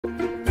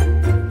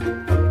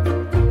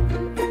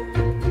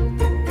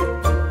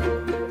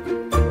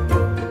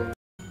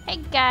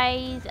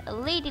guys,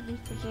 Lady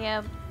Lisa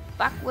here,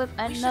 back with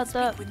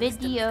another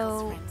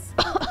video.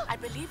 I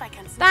believe I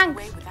can sneak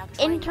Thanks. away without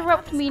drawing my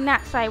Interrupt mother's me eye.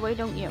 that side, why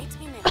don't you? Meet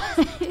me next,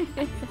 and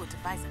we will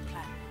devise a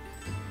plan.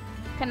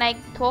 Can I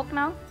talk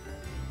now?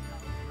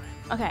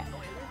 Okay.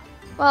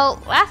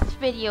 Well, last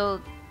video,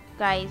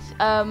 guys,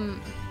 I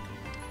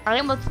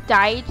almost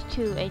died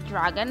to a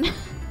dragon,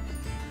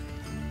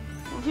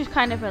 which is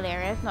kind of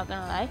hilarious, not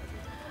gonna lie.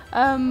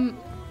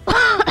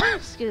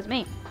 Excuse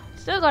me.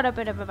 Still got a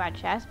bit of a bad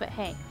chest, but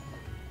hey.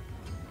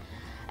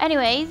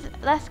 Anyways,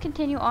 let's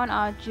continue on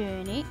our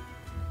journey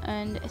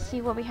and see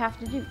what we have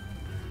to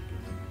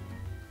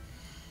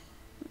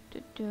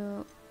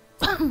do.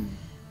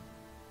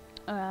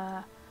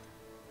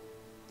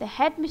 The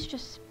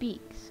headmistress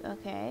speaks,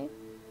 okay.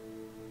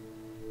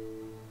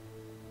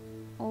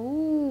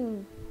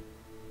 Oh.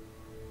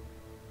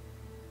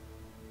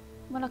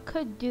 Well, I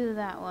could do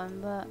that one,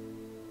 but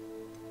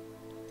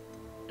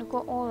I've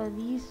got all of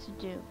these to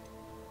do.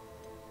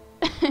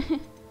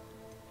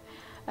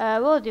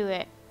 We'll do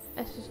it.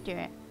 Let's just do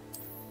it.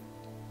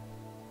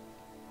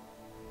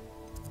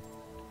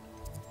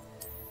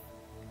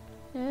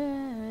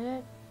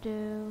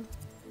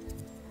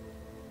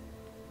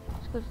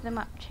 Let's go to the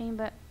map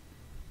chamber.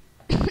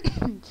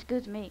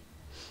 Excuse me.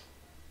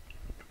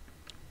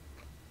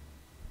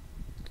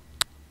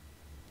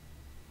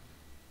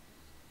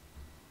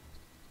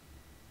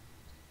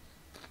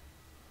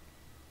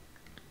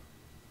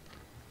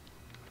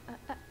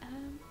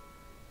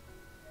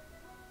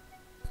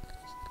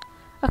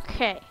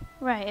 Okay,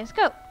 right, let's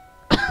go.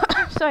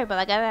 Sorry about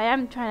that, guys. I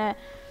am trying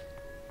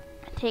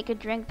to take a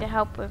drink to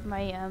help with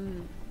my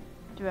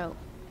throat.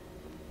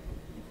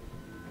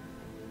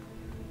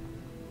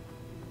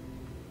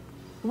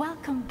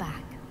 Welcome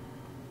back.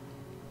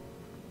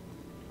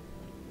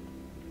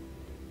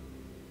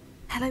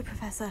 Hello,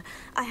 Professor.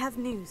 I have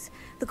news.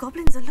 The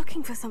goblins are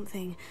looking for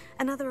something.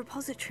 Another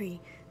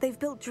repository. They've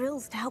built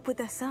drills to help with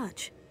their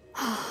search.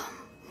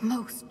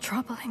 Most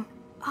troubling.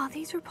 Are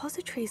these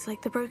repositories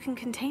like the broken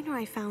container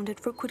I found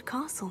at Rookwood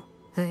Castle?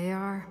 They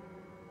are.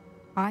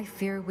 I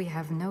fear we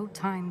have no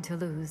time to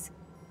lose.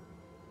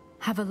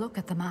 Have a look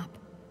at the map.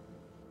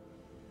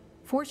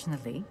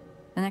 Fortunately,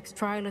 the next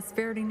trial is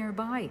fairly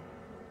nearby.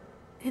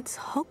 It's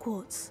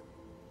Hogwarts.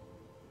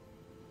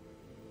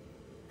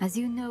 As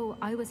you know,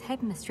 I was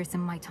headmistress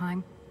in my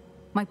time.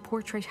 My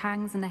portrait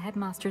hangs in the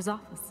headmaster's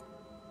office.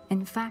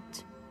 In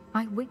fact,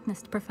 I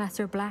witnessed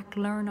Professor Black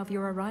learn of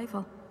your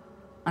arrival.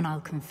 And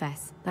I'll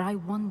confess that I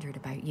wondered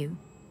about you.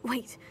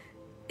 Wait,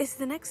 is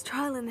the next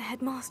trial in the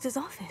headmaster's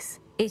office?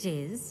 It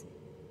is.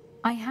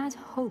 I had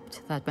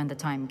hoped that when the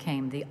time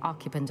came, the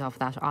occupant of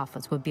that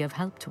office would be of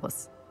help to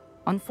us.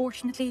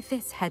 Unfortunately,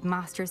 this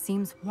headmaster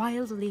seems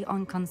wildly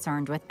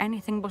unconcerned with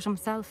anything but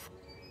himself.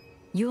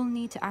 You'll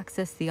need to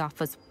access the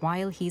office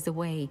while he's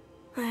away.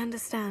 I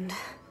understand.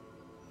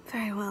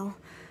 Very well.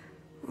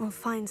 We'll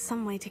find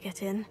some way to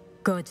get in.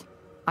 Good.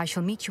 I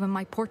shall meet you in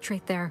my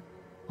portrait there.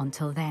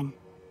 Until then.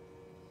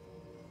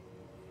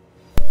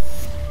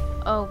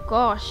 Oh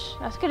gosh,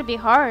 that's gonna be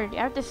hard. I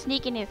have to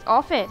sneak in his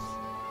office.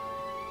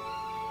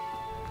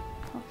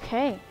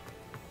 Okay.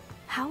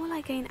 How will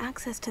I gain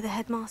access to the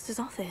headmaster's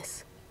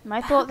office?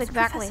 My thoughts Perhaps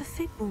exactly. Professor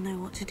Fig will know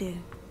what to do.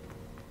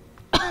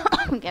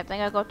 I'm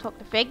guessing I go talk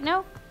to Fig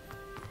now.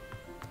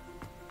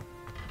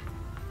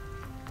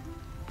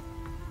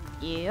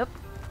 Yep.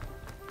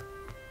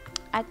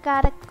 I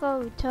gotta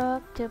go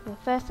talk to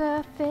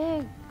Professor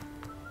Fig.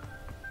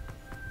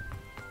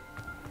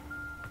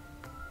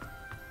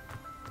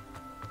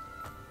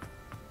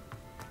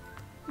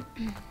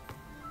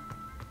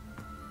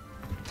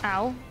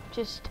 Ow,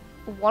 just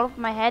walloped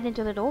my head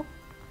into the door.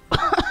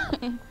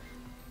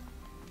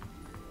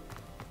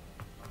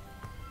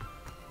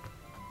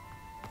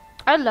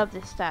 I love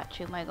this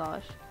statue, my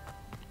gosh.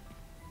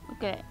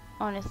 Look at it,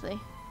 honestly.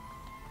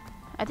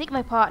 I think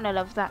my partner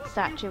loves that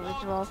statue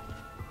as well.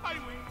 I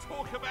won't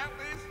talk about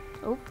this.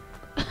 Oh.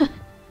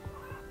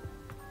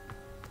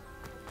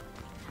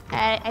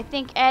 I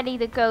think Eddie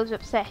the ghost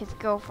upset his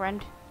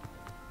girlfriend.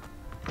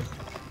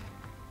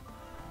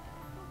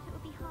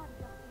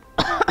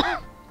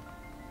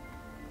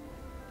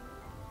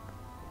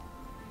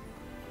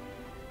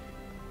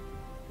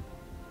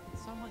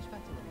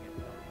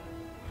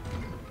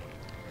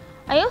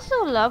 I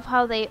also love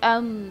how they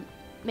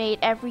made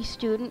every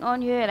student on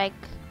here like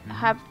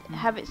have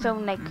its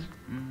own like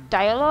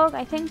dialogue.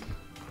 I think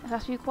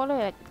that's what you call it.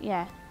 Like,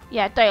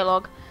 yeah,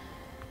 dialogue.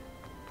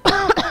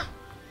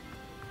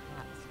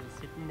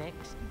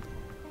 Next.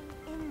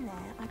 In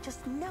there, I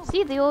just know.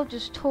 See, they all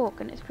just talk,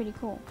 and it's pretty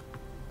cool.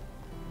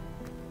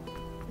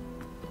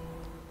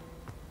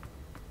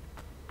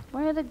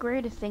 One of the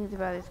greatest things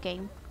about this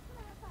game.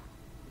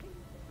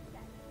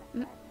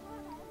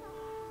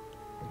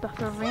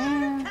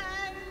 Buckaroo.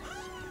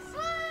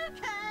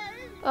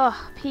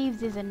 Oh,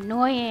 Peeves is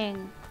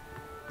annoying.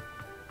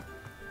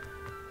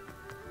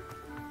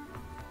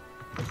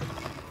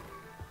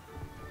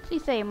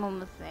 Please say I'm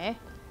almost there.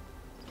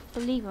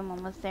 Believe I'm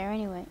almost there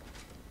anyway.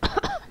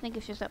 I think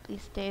it's just up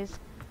these stairs.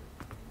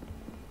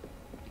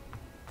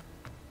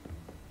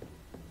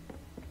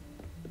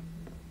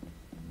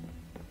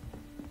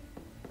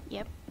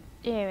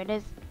 Here it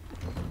is.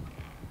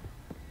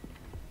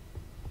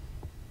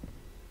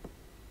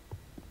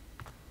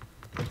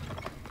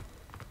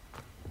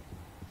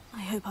 I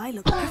hope I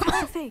look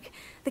Professor Fig.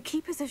 The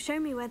keepers have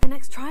shown me where the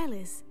next trial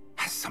is.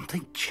 Has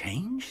something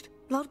changed?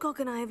 Lodgok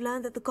and I have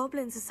learned that the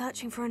goblins are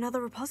searching for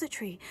another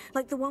repository,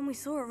 like the one we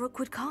saw at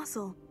Rookwood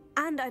Castle.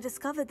 And I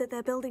discovered that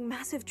they're building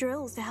massive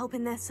drills to help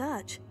in their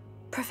search.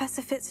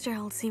 Professor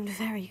Fitzgerald seemed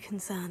very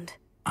concerned.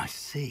 I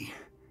see.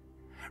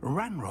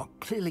 Ranrock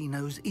clearly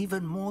knows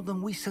even more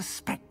than we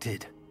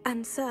suspected.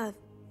 And sir,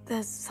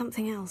 there's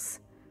something else.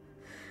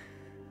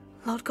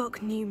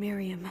 Lodgok knew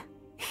Miriam.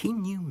 He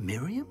knew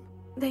Miriam?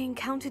 They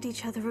encountered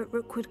each other at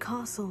Rookwood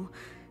Castle.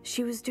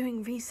 She was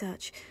doing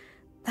research.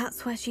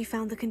 That's where she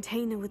found the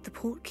container with the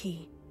port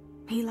key.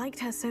 He liked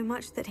her so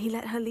much that he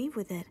let her leave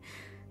with it,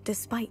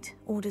 despite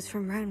orders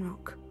from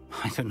Ranrock.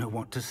 I don't know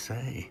what to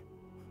say.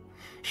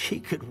 She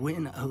could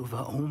win over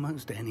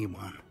almost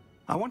anyone.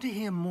 I want to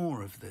hear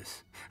more of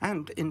this.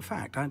 And, in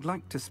fact, I'd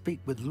like to speak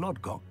with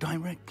Lodgok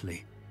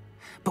directly.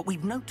 But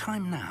we've no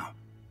time now.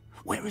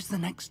 Where is the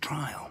next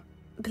trial?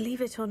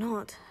 Believe it or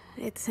not,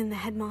 it's in the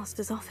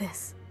headmaster's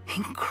office.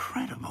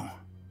 Incredible.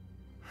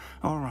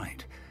 All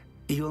right.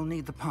 You'll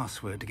need the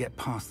password to get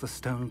past the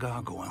stone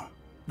gargoyle.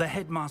 The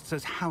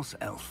headmaster's house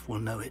elf will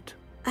know it.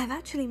 I've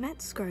actually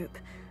met Scrope,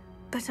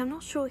 but I'm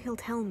not sure he'll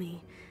tell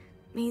me.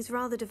 He's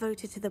rather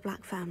devoted to the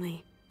Black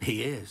family.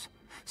 He is.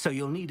 So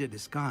you'll need a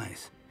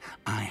disguise.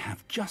 I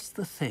have just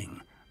the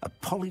thing. A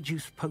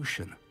Polyjuice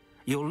potion.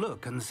 You'll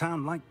look and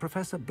sound like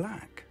Professor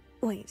Black.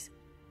 Wait,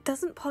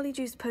 doesn't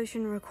Polyjuice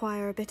potion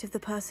require a bit of the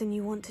person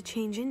you want to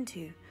change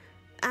into?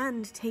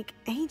 And take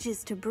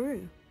ages to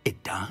brew?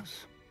 It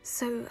does.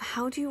 So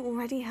how do you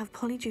already have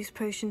Polyjuice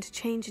potion to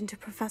change into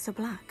Professor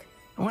Black?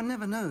 One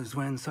never knows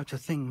when such a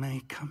thing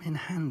may come in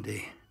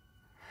handy.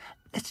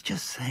 Let's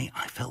just say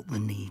I felt the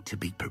need to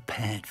be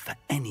prepared for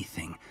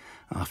anything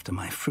after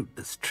my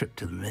fruitless trip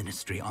to the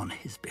Ministry on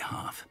his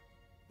behalf.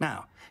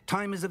 Now,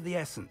 time is of the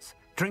essence.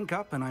 Drink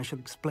up and I shall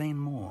explain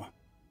more.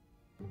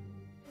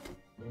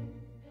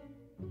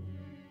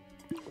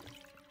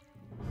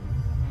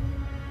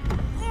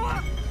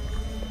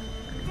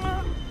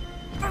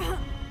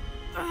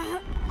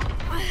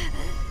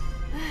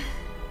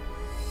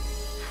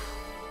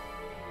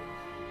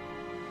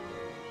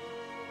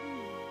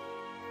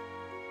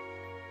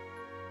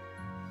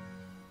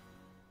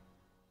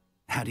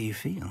 How do you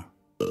feel?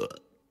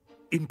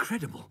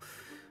 Incredible.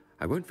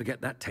 I won't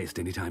forget that taste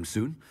anytime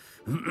soon.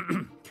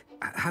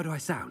 How do I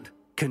sound?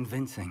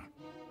 Convincing.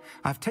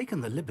 I've taken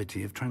the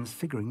liberty of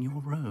transfiguring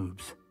your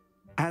robes.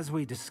 As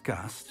we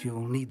discussed,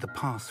 you'll need the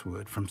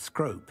password from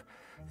Scrope,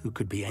 who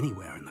could be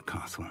anywhere in the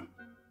castle.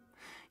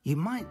 You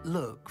might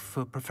look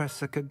for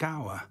Professor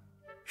Kagawa.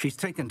 She's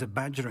taken to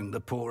badgering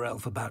the poor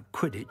elf about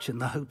Quidditch in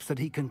the hopes that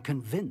he can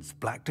convince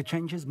Black to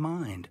change his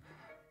mind.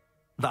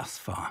 Thus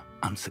far,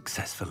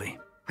 unsuccessfully.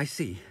 I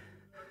see.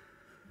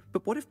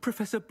 But what if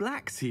Professor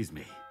Black sees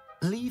me?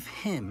 Leave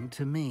him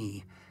to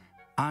me.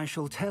 I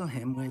shall tell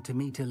him where to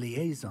meet a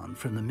liaison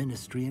from the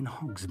Ministry in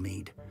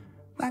Hogsmeade.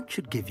 That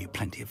should give you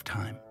plenty of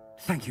time.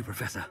 Thank you,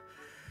 Professor.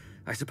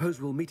 I suppose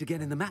we'll meet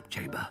again in the map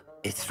chamber.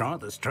 It's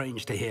rather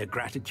strange to hear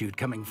gratitude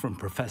coming from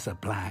Professor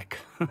Black.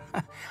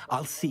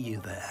 I'll see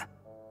you there.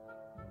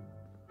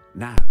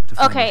 Now to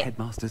find the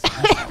headmaster's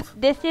house.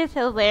 This is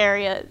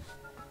hilarious.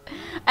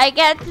 I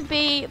get to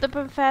be the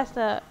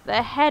professor,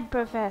 the head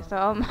professor.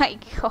 Oh my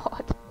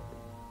god.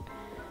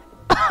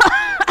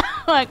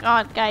 Oh my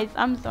god, guys,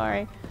 I'm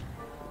sorry.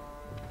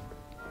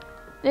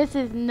 This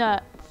is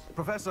nuts.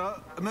 Professor,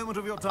 a moment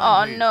of your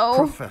time, please. No.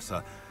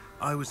 Professor,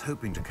 I was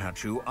hoping to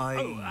catch you.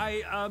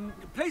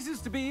 Places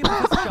to be,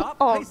 Professor Sharp.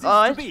 Places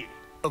gosh. to be.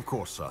 Of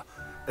course, sir.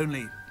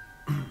 Only,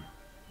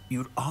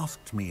 you'd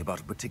asked me about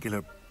a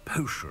particular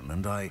potion,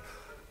 and I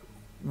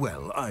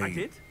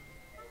did?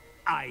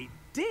 I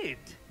did,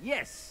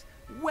 yes.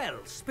 Well,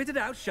 spit it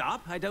out,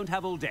 Sharp. I don't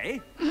have all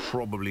day.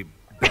 Probably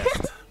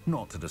best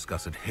not to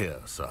discuss it here,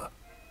 sir.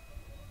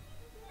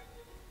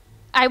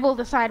 I will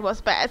decide what's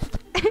best.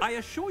 I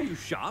assure you,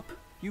 Sharp,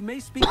 you may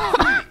speak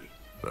freely.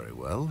 Very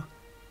well.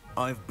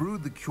 I've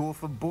brewed the cure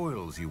for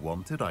boils you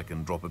wanted. I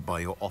can drop it by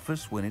your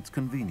office when it's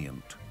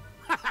convenient.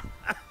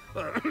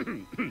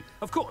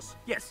 Of course,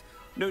 yes.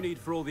 No need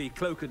for all the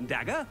cloak and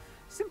dagger.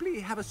 Simply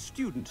have a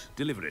student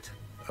deliver it.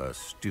 A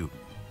student.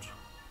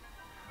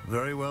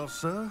 Very well,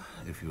 sir,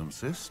 if you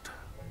insist.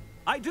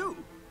 I do.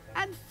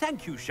 And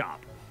thank you,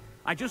 Sharp.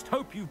 I just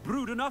hope you've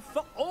brewed enough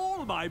for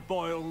all my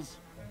boils.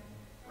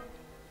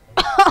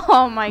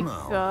 Oh my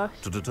Now, gosh.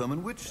 to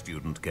determine which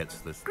student gets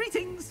this...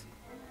 Greetings.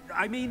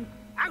 I mean,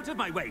 out of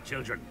my way,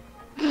 children.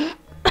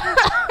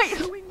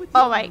 Chewing with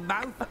your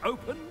mouth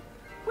open?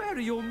 Where are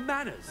your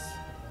manners?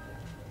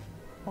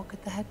 What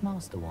could the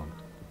headmaster want?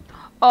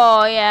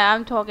 Oh yeah,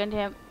 I'm talking to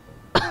him.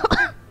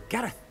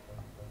 Gareth.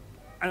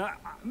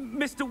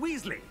 Mr.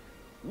 Weasley,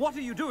 what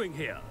are you doing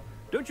here?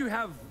 Don't you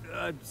have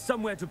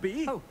somewhere to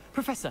be? Oh,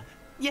 Professor.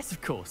 Yes,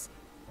 of course.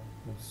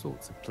 All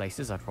sorts of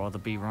places I'd rather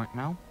be right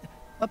now.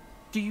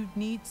 Do you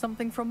need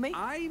something from me?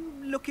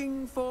 I'm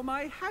looking for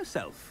my house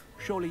elf.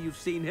 Surely you've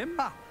seen him?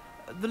 Ah,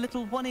 The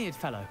little one-eared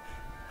fellow.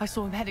 I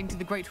saw him heading to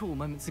the Great Hall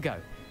moments ago,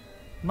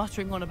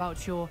 muttering on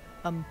about your,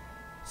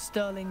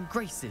 sterling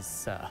graces,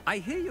 sir. I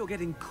hear you're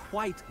getting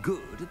quite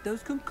good at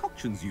those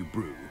concoctions you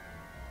brew.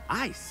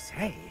 I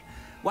say,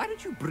 why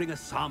don't you bring a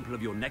sample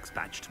of your next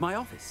batch to my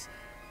office?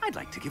 I'd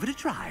like to give it a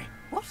try.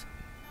 What?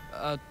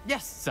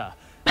 Yes, sir.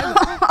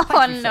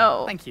 Oh you,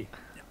 no. Sir. Thank you.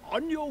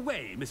 On your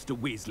way, Mr.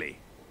 Weasley.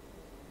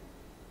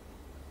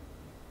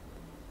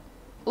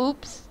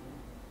 Oops.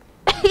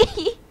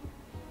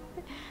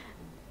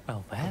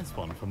 Well, there's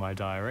one for my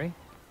diary.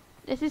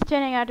 This is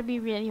turning out to be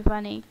really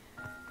funny.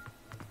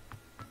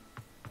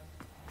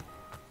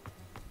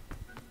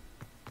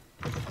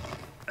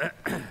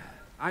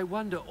 I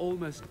wonder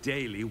almost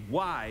daily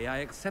why I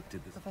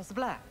accepted this. Professor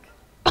Black.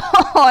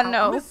 Oh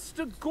no.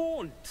 Mr.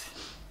 Gaunt,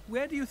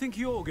 where do you think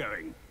you're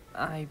going?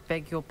 I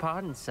beg your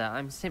pardon, sir.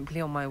 I'm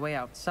simply on my way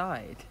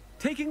outside.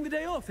 Taking the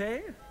day off,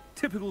 eh?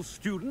 Typical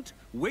student,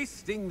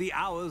 wasting the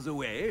hours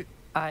away.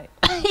 I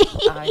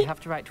have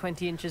to write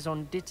 20 inches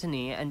on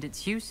Dittany and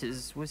its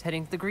uses. Was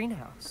heading to the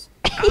greenhouse.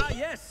 Ah,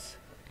 yes.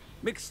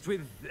 Mixed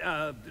with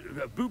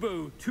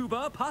bubo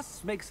tuber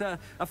pus makes a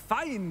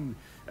fine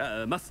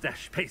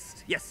mustache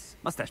paste. Yes,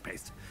 mustache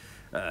paste.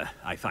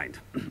 I find.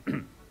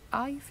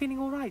 Are you feeling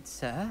all right,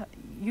 sir?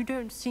 You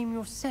don't seem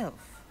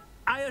yourself.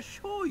 I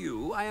assure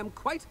you I am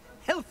quite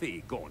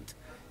healthy, Gaunt.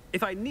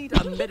 If I need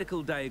a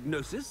medical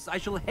diagnosis, I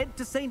shall head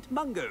to St.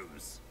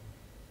 Mungo's.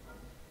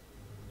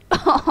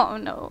 Oh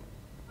no.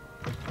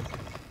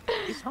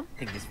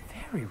 Something is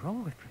very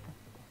wrong with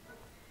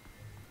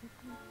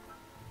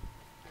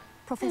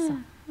Professor,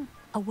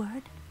 a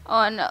word?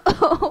 Oh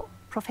no.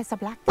 Professor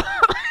Black,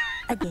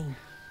 again,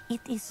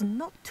 it is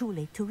not too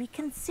late to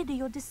reconsider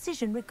your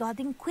decision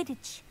regarding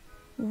Quidditch.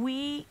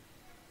 We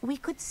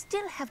could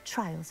still have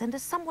trials and a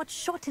somewhat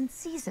shortened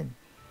season.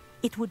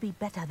 It would be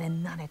better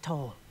than none at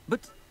all.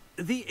 But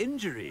the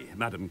injury,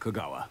 Madam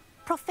Kogawa.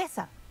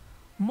 Professor,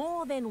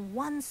 more than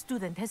one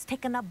student has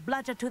taken a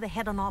bludger to the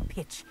head on our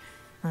pitch.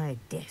 I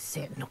dare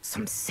say it knocked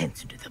some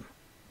sense into them.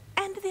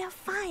 And they're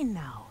fine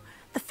now.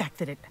 The fact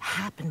that it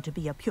happened to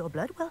be a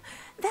pureblood, well,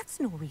 that's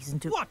no reason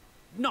to... What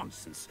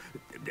nonsense!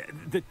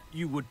 That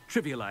you would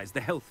trivialize the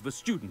health of a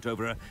student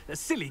over a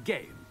silly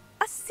game.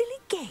 A silly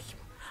game?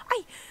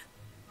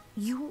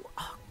 You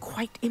are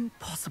quite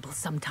impossible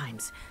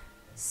sometimes.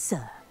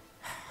 Sir,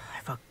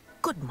 I've a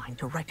good mind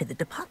to write to the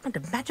Department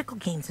of Magical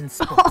Games and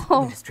Sports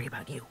Ministry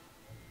about you.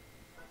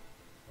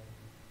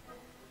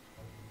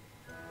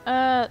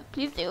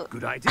 Please do.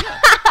 Good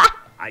idea.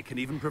 I can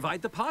even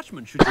provide the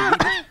parchment should you need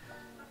it.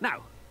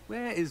 Now,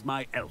 where is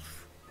my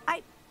elf?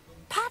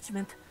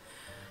 Parchment?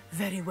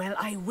 Very well,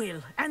 I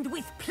will, and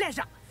with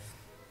pleasure.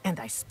 And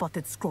I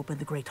spotted Scrope in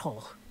the Great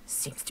Hall.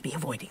 Seems to be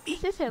avoiding me.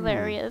 This is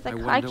hilarious. I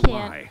Like, wonder I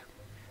can't. why.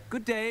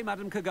 Good day,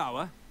 Madam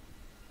Kogawa.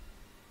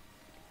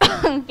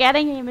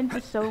 Getting him into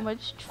so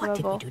much What did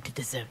we trouble. do to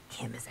deserve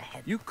him as a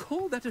head? You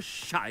call that a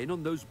shine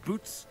on those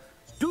boots?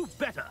 Do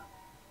better.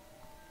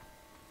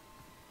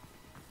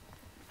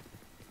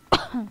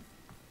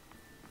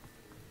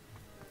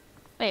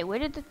 Wait, where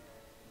did the...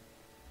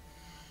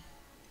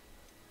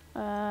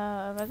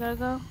 am I gonna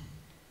go?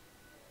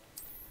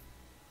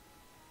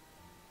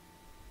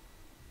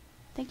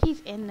 I think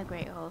he's in the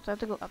Great Hall, so I have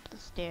to go up the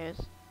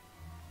stairs.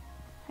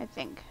 I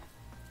think.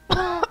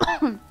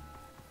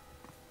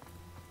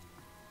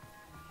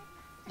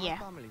 Yeah.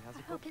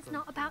 I hope it's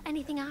not about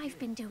anything I've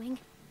been doing.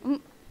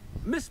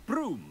 Miss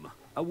Broom,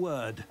 a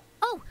word.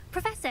 Oh,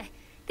 Professor,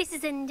 this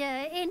is an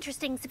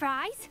interesting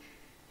surprise.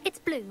 It's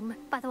Bloom,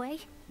 by the way.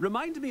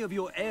 Remind me of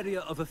your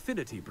area of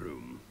affinity,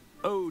 Broom.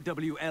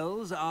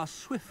 OWLs are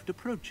swift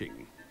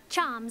approaching.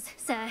 Charms,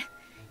 sir.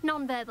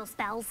 Non-verbal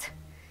spells.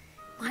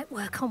 Might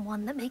work on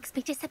one that makes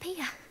me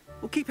disappear.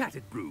 Well, keep at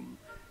it, Broom.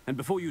 And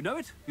before you know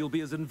it, you'll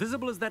be as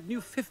invisible as that new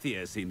fifth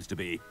year seems to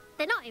be.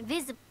 They're not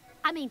invisible.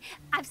 I mean,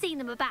 I've seen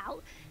them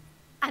about.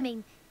 I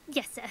mean,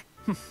 yes, sir.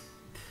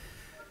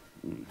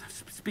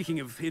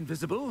 Speaking of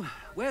invisible,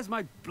 where's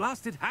my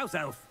blasted house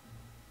elf?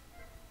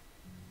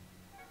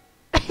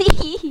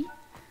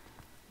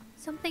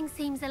 Something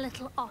seems a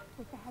little off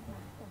with the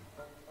headmaster.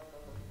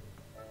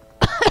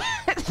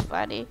 It's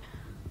funny.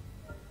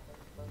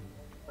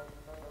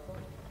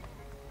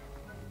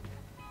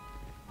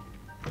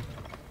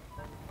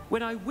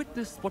 When I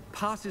witness what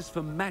passes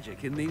for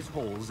magic in these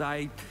halls,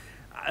 I...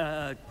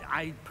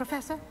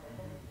 Professor,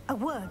 a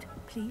word,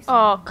 please.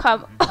 Oh,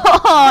 come Hello,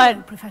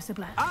 on! Professor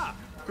Black. Ah,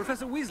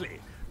 Professor Weasley.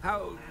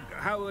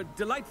 How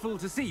delightful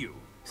to see you.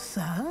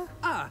 Sir?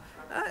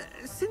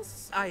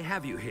 Since I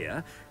have you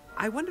here,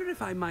 I wonder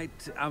if I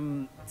might,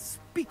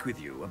 speak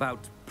with you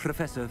about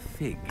Professor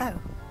Fig. Oh,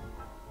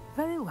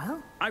 very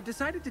well. I've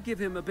decided to give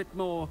him a bit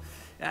more,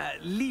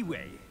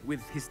 leeway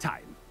with his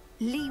time.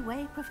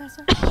 Leeway,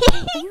 Professor?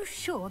 Are you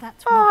sure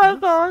that's what Oh my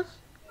gosh.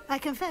 I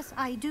confess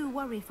I do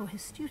worry for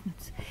his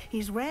students.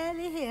 He's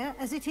rarely here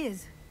as it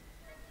is.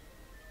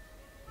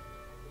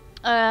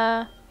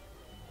 I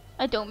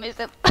don't miss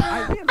him.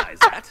 I realize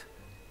that,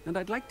 and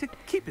I'd like to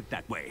keep it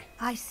that way.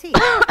 I see.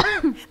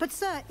 But,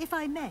 sir, if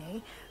I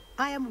may,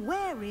 I am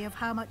wary of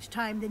how much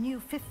time the new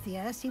fifth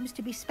year seems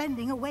to be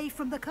spending away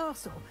from the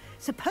castle,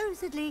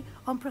 supposedly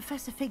on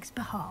Professor Fig's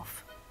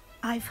behalf.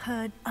 I've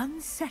heard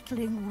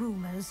unsettling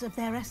rumors of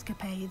their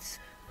escapades.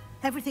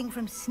 Everything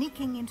from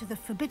sneaking into the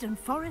Forbidden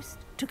Forest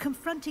to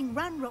confronting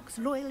Ranrock's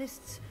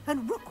loyalists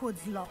and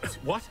Rookwood's lot.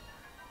 What?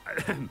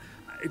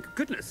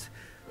 Goodness.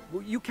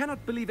 Well, you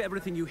cannot believe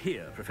everything you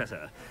hear,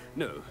 Professor.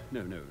 No,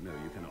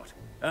 you cannot.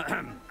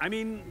 I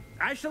mean,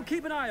 I shall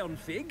keep an eye on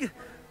Fig.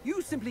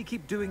 You simply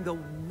keep doing the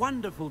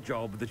wonderful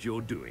job that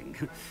you're doing.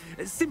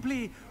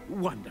 Simply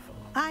wonderful.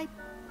 Thank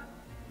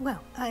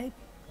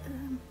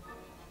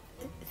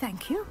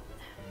you.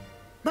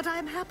 But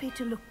I'm happy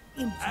to look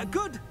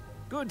into...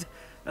 Good.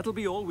 That'll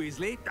be all,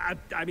 Weasley.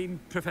 I mean,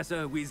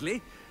 Professor Weasley.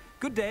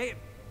 Good day.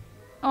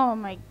 Oh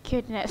my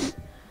goodness.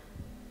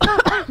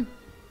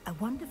 A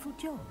wonderful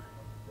job.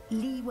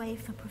 Leeway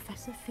for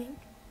Professor Fig.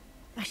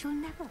 I shall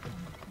never...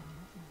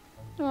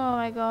 Oh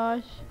my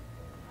gosh.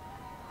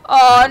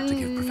 Oh To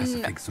give Professor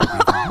no. Fig some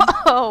breathing room.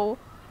 Oh.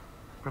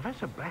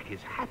 Professor Black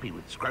is happy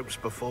with Scrope's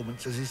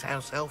performance as his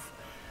house elf.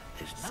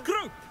 There's no...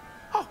 Scrope!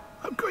 Oh,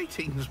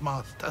 greetings,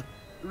 Master.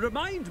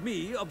 Remind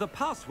me of the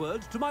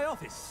password to my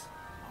office.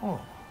 Oh,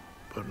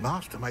 but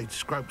Master made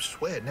Scrope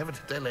swear never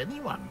to tell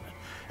anyone,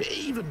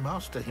 even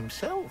Master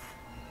himself.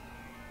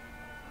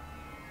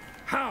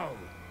 How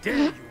dare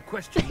you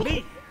question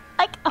me?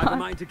 I've a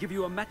mind to give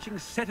you a matching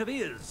set of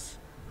ears.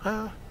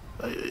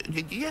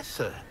 Yes,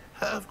 sir.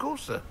 Of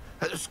course, sir.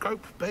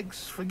 Scrope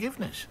begs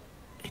forgiveness.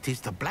 It is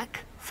the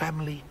Black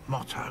family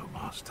motto,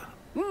 Master.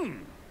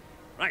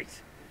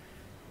 Right.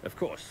 Of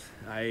course.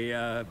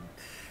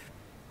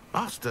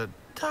 Master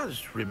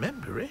does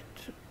remember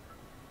it.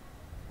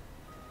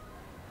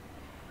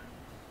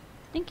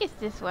 I think it's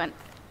this one.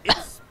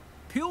 It's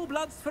Pure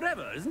Bloods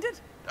Forever, isn't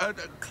it?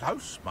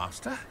 Close,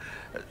 Master.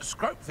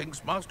 Scrope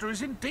thinks Master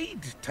is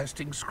indeed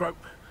testing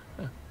Scrope.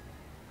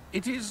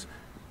 It is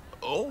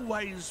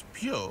always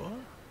pure.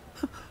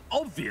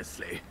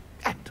 Obviously.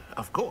 And,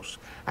 of course,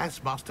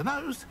 as Master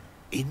knows,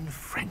 in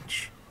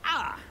French.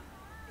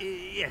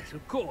 Yes,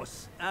 of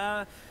course.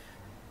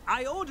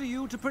 I order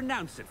you to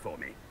pronounce it for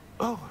me.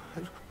 Oh,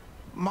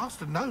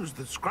 Master knows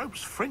that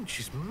Scrope's French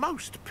is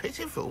most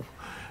pitiful.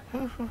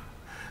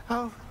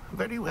 Oh,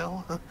 very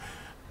well.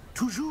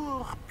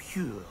 Toujours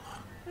pure.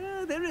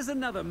 There is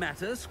another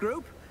matter,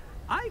 Scrope.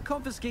 I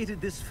confiscated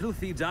this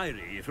filthy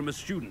diary from a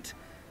student.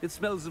 It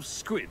smells of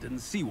squid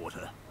and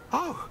seawater.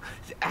 Oh,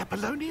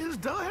 Apollonia's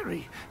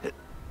diary.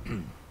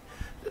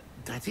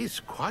 That is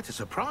quite a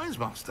surprise,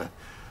 Master.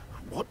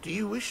 What do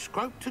you wish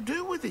Scrope to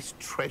do with this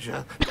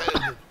treasure?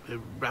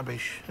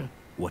 Rubbish.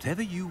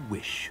 Whatever you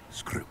wish,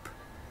 Scrope.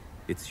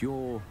 It's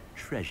your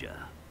treasure.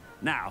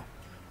 Now,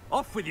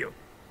 off with you.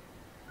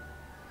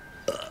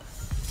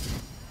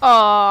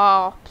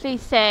 Oh,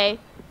 please say.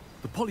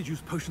 The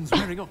Polyjuice potion's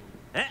wearing off.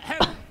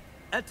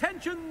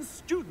 Attention,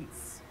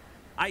 students!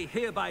 I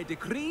hereby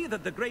decree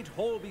that the Great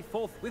Hall be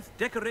forthwith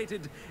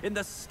decorated in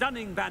the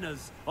stunning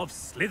banners of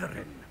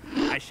Slytherin.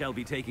 I shall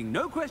be taking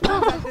no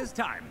questions at this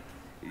time.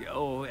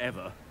 Or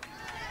ever.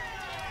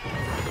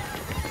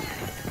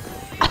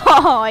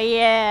 Oh,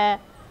 yeah.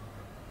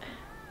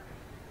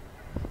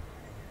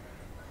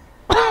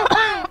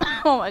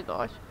 Oh my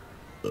gosh.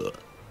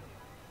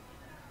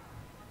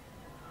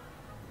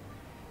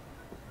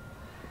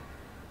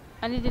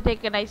 I need to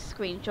take a nice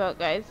screenshot,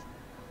 guys.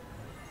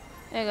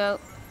 There you go.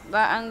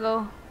 That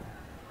angle.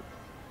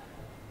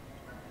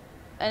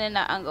 And then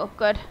that angle.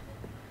 Good.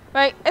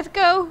 Right, let's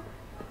go.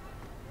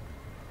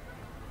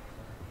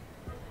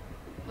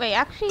 Wait,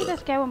 actually,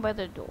 let's get one by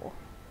the door.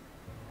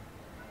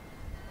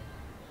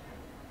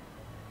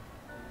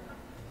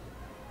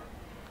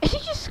 She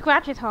just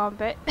scratched his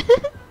armpit.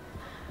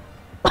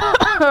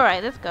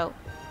 Alright, let's go.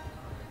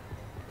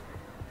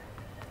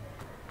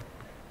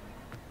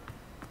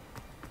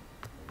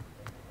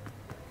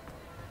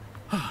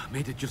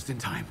 Made it just in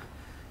time.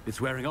 It's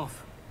wearing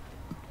off.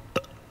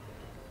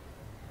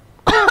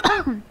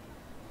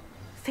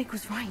 Fig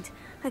was right.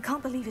 I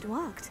can't believe it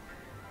worked.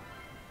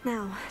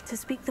 Now, to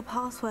speak the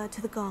password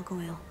to the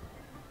gargoyle.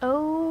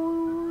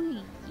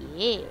 Oh,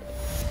 yeah.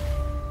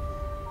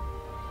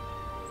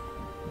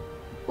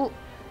 Oh.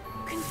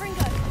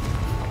 Confringo!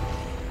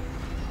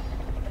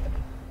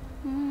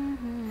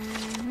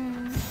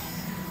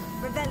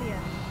 Revelio.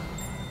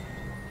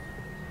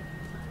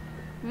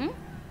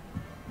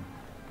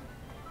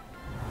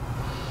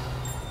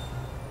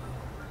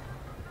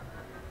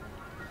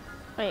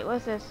 Wait,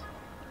 what's this?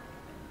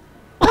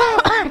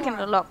 I can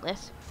unlock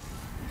this.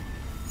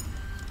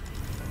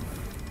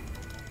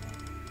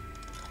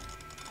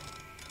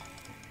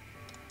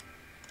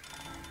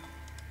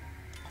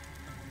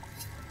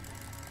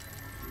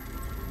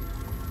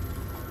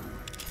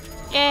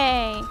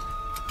 Yay!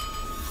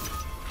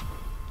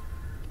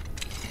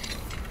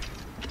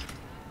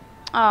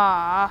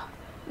 Ah,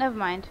 never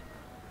mind.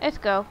 Let's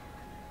go.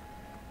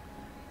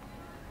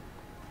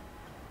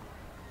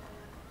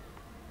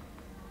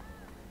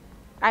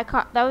 I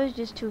can't. That was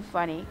just too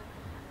funny.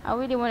 I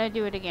really want to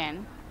do it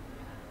again.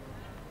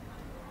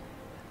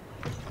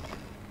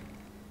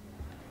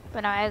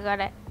 But now I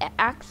gotta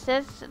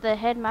access the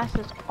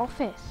headmaster's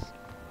office.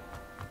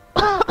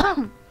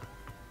 Oh.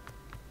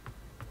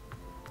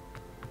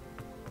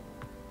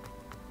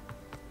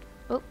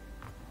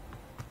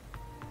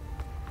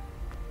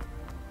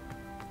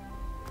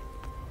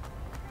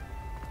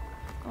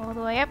 All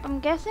the way up, I'm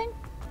guessing?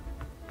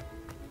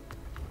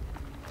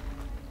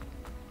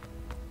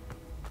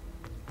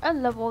 I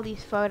love all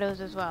these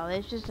photos as well.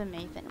 It's just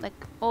amazing. Like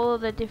all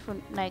the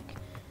different like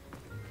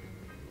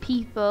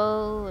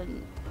people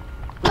and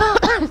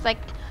it's like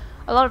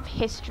a lot of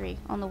history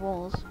on the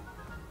walls.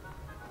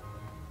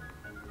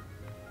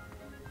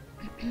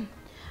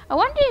 I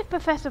wonder if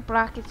Professor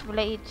Black is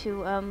related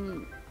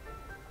to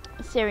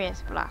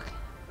Sirius Black.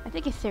 I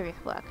think it's Sirius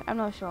Black. I'm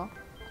not sure.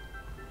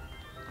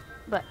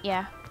 But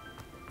yeah.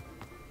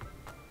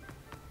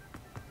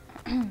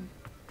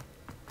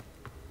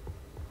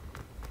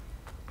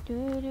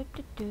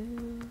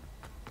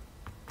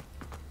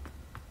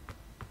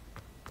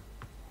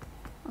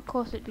 Of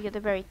course, it'd be at the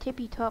very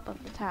tippy top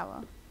of the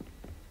tower.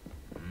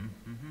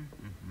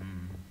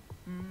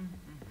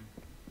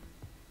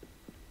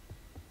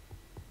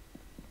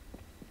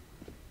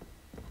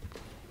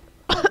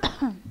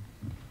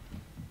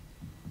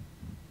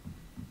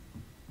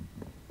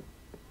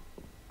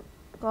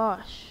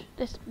 Gosh,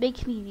 this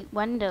makes me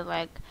wonder,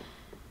 like,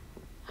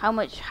 how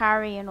much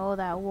Harry and all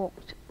that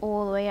walked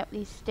all the way up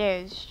these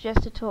stairs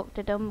just to talk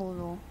to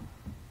Dumbledore.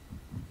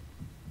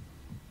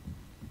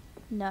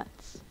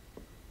 Nuts.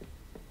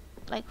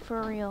 Like,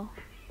 for real.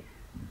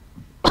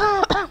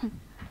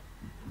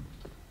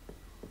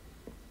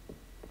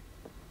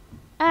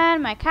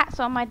 And my cat's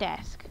on my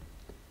desk.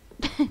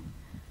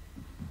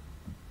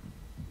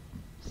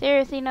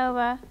 Seriously,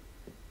 Nova?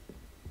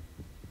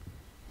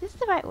 Is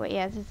this the right way?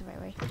 Yeah, this is the right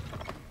way.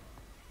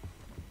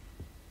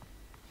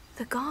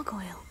 The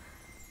gargoyle.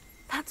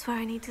 That's where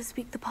I need to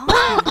speak the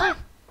password.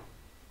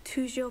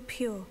 Toujours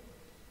pure.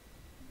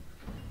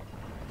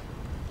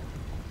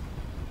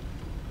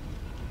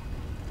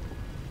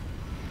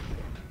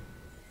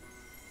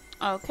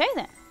 Okay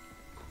then.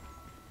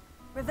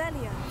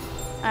 Revelio.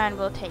 And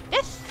we'll take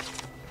this.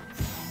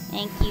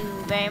 Thank you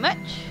very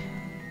much.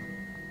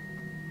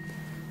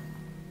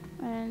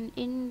 And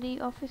in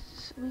the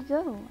office we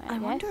go, I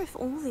guess. Wonder if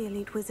all the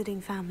elite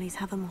wizarding families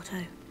have a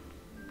motto.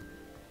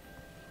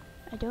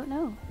 I don't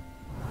know.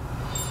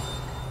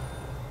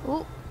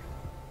 Ooh.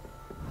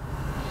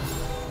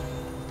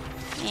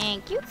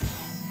 Thank you.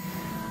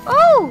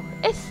 Oh!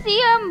 It's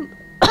the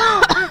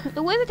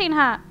the wizarding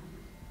hat.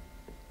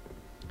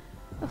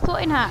 The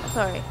floating hat,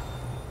 sorry.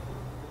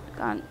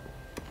 Can't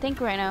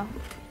think right now.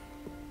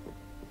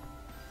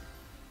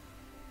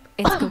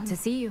 It's good to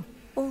see you.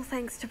 All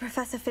thanks to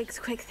Professor Fig's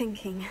quick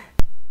thinking.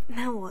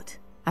 Now what?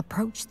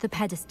 Approach the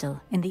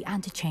pedestal in the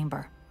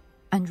antechamber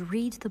and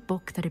read the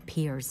book that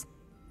appears.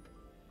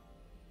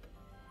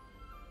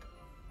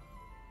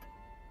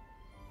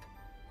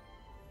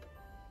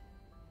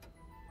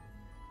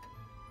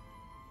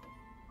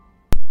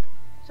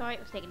 Sorry, I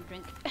was taking a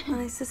drink.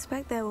 I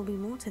suspect there will be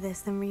more to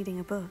this than reading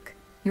a book.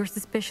 Your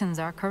suspicions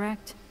are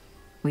correct.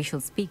 We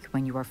shall speak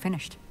when you are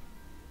finished.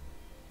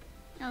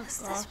 Oh, Has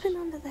this been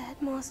under the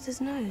headmaster's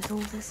nose all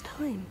this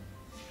time?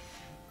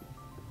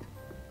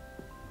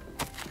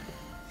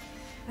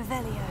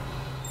 Revelio.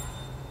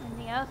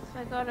 Anything else?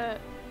 I gotta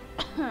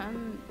pick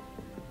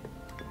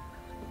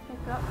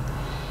up.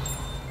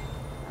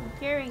 I'm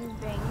hearing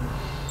things.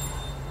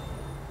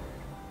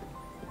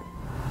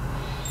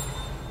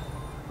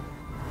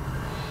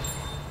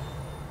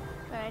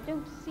 But I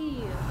don't see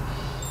you.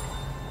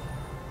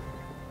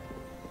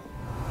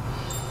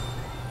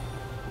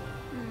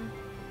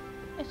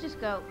 Let's just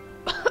go.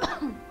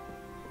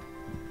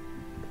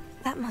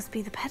 That must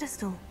be the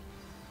pedestal.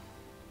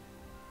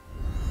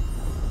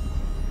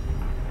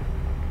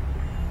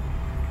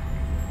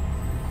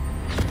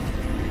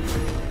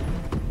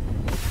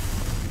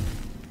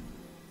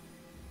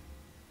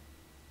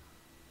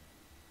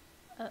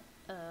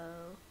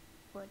 Uh-oh.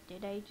 What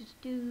did I just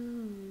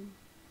do?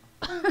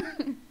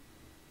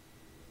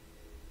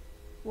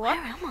 What Where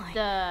am I?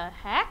 the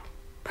heck?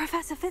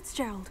 Professor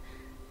Fitzgerald,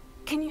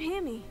 can you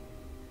hear me?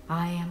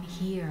 I am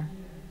here.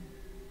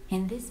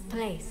 In this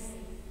place,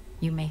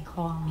 you may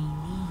call me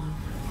Leave.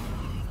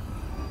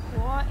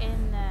 What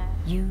in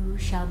the... You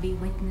shall be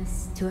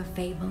witness to a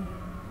fable.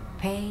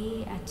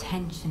 Pay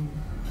attention.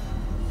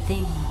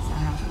 Things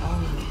are not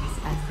always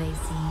as they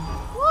seem.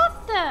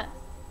 What the...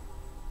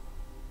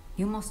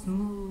 You must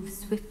move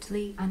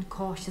swiftly and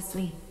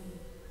cautiously.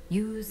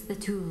 Use the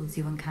tools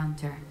you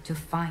encounter to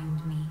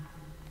find me.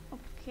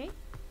 Okay.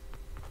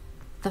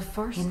 The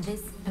first. In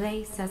this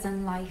place, as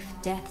in life,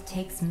 death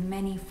takes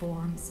many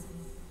forms.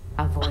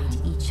 Avoid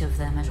each of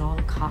them at all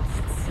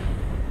costs.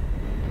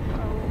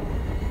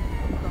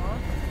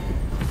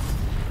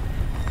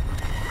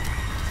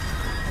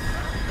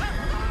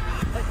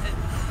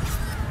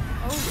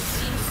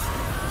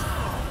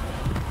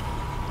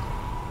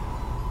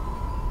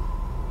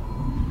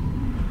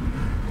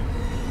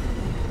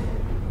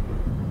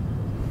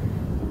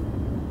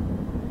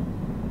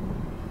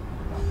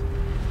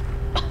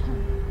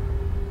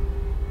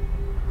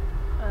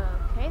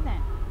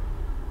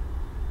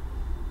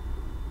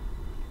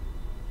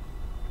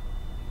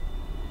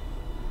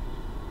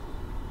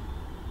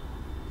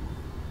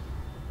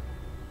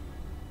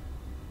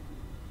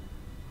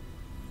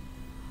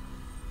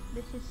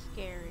 this is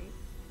scary.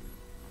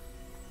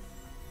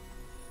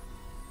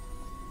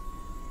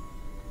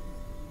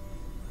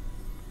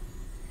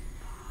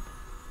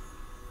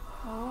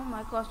 Oh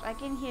my gosh, I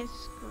can hear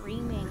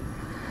screaming.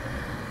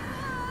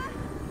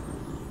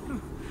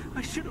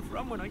 I should have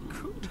run when I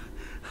could.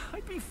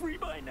 I'd be free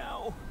by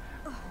now.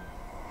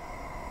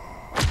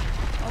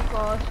 Oh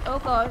gosh, oh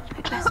gosh.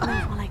 I'd best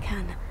move while I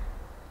can.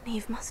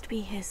 Neve must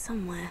be here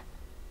somewhere.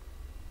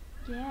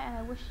 Yeah, and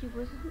I wish she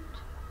wasn't.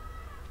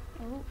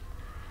 Oh.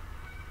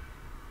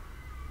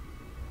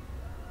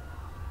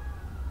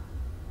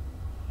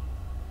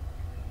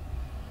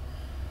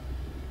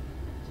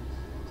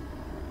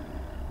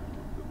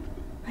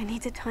 I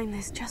need to time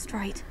this just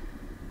right.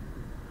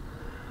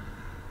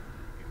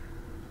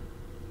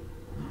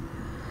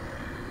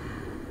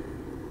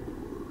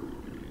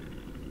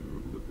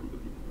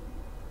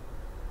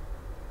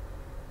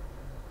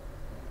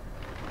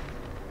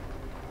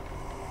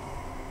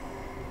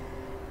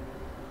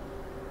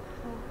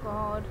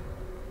 God.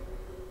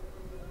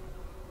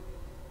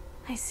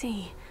 I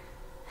see.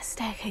 A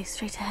staircase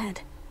straight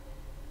ahead.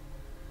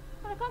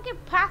 I can't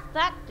get past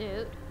that,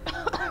 dude.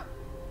 Okay.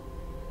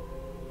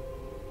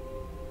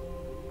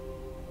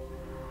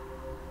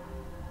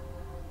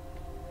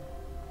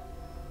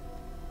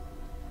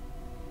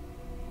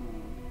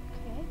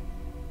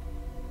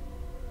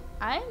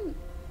 I'm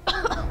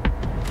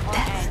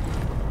okay.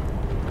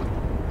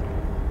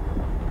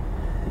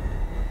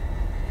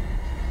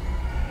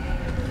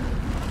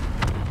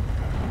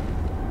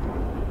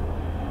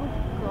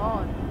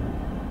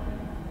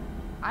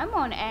 I'm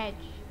on edge.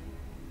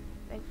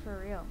 Like,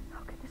 for real.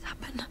 How could this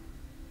happen?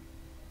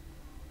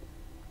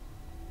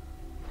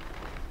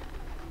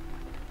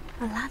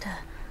 A ladder.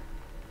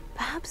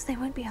 Perhaps they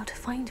won't be able to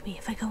find me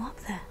if I go up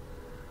there.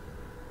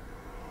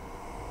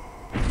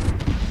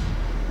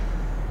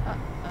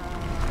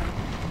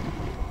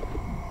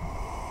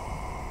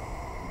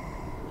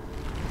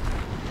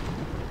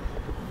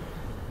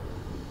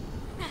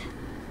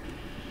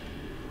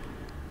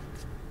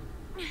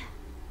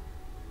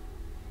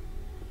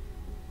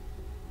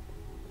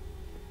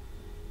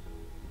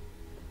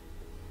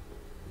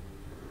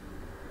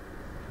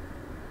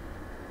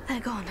 They're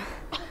gone.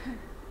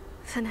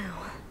 For now.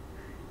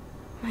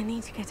 I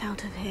need to get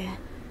out of here.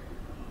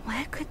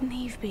 Where could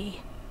Neve be?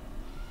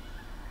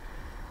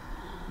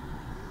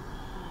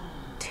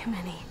 Too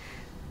many.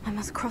 I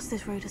must cross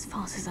this road as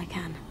fast as I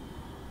can.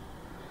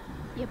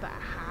 Yeah, but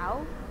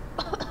how?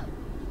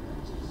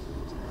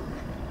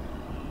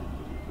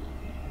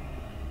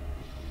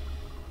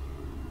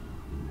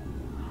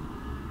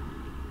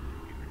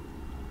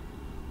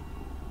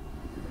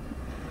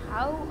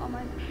 How am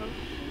I supposed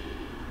to?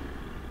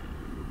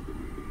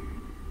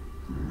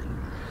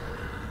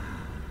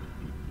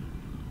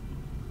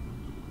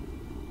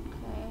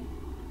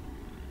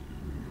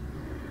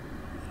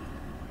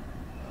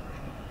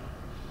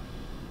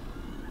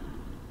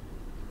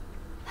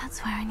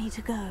 That's where I need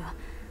to go.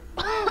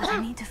 But I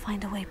need to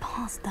find a way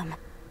past them.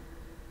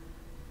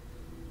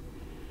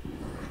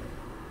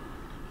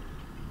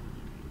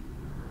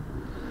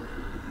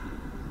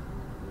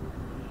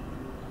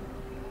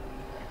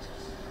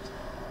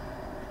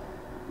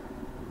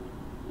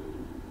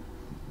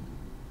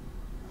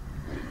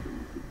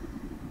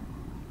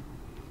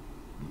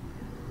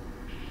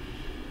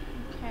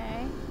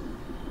 Okay.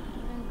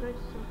 Doing good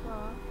so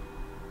far.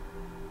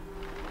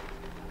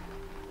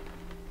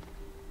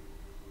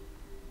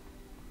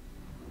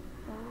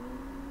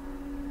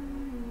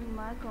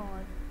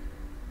 God.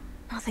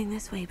 Nothing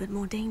this way but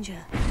more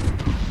danger.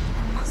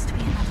 There must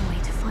be another way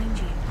to find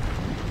you.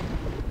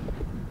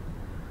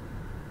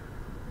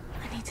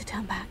 I need to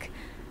turn back.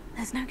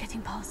 There's no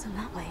getting past them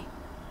that way.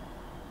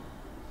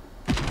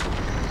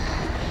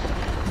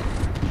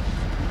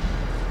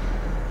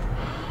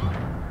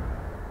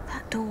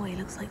 That doorway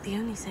looks like the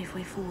only safe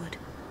way forward.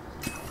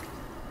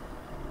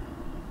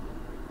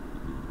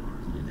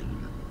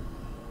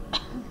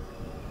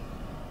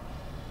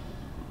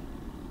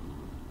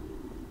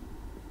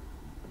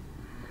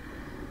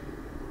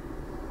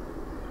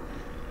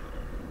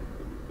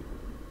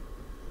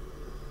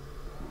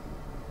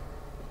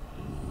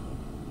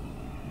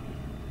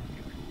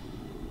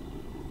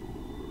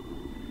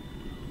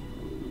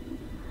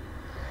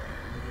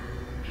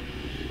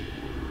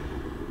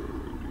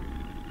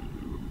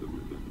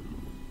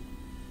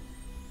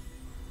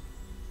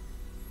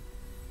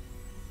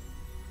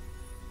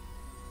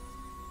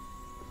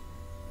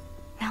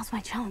 Now's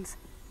my chance.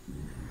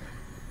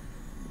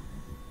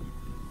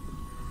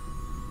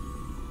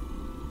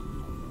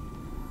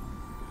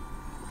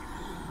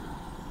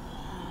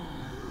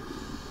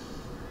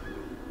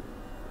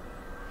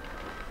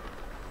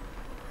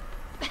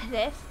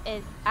 This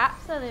is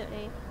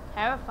absolutely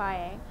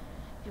terrifying.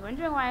 If you're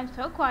wondering why I'm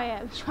so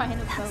quiet, I'm trying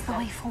to focus. That's the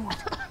way forward.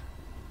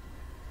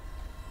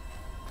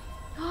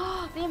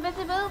 The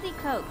invisibility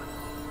cloak.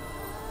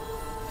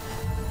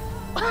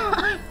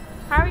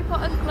 Harry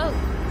Potter's cloak.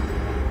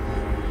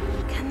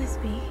 Can this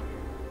be?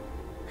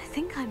 I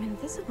think I'm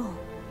invisible.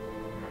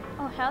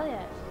 Oh, hell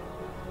yes.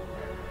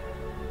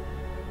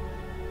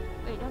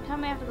 Wait, don't tell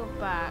me I have to go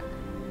back.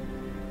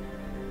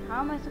 How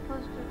am I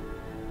supposed to?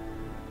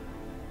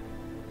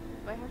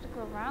 Do I have to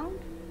go around?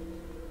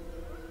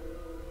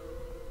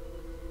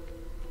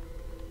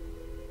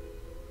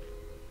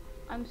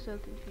 I'm so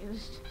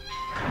confused.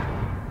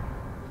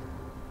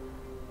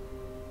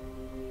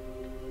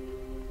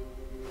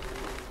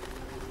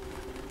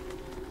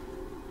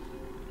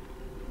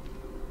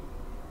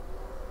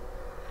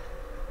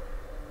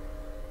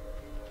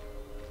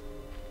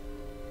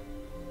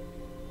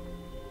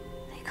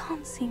 They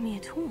can't see me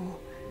at all.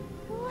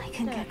 I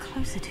can get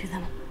closer to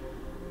them.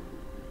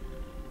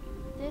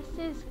 This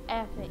is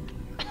epic.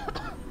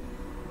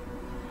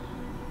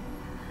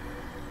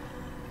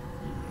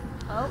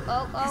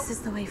 Oh. This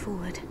is the way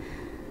forward.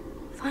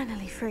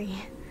 Finally free.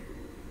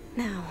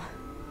 Now,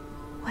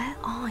 where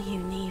are you,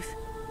 Neve?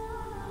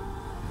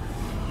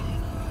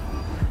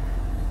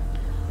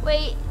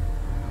 Wait,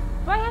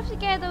 do I have to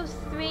get those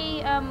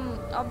 3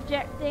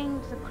 object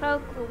things? The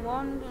cloak, the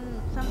wand,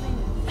 and something?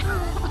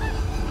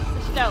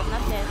 The stone,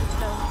 that's it, the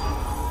stone.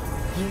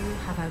 You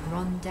have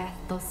outrun death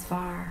thus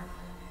far,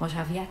 but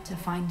have yet to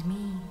find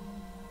me.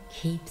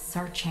 Keep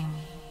searching,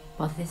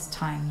 but this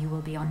time you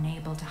will be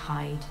unable to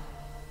hide.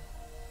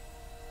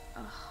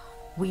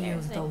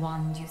 Wield the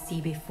wand you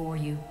see before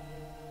you.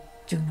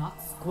 Do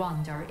not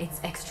squander its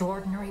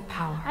extraordinary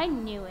power. I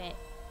knew it.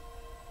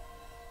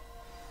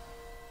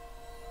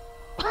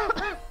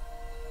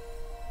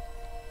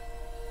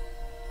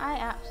 I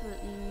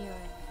absolutely knew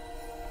it.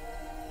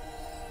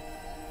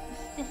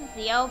 This is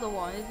the elder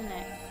one, isn't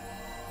it?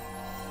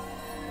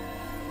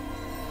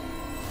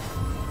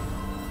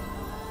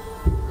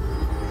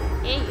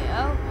 Here you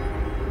go.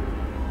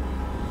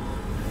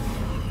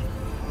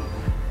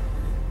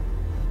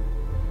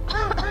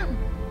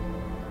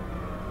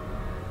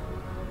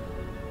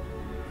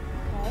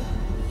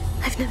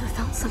 I've never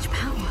felt such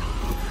power.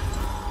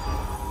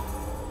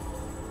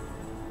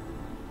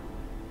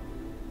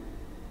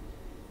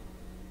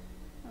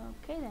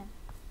 Okay then.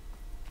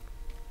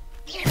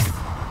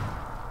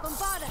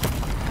 Bombarda!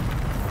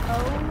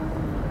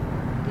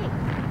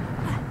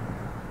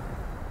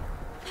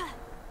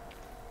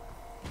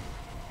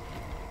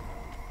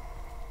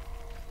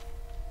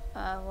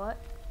 What?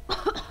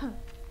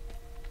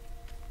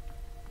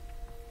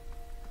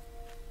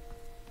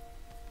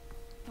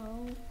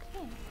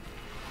 Okay.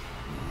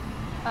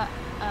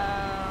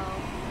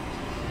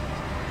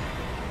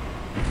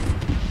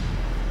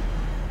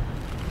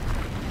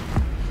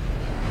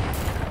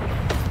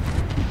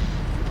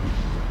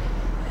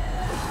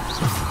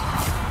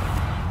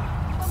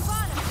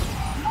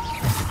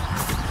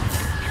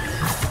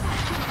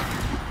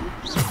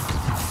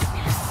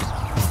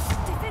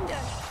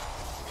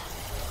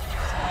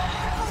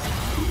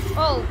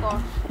 Oh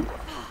gosh.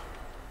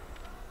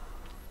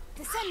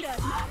 Descender!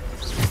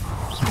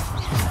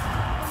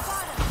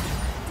 Bombarda!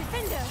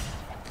 Defender!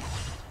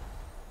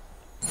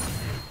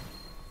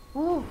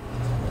 Ooh.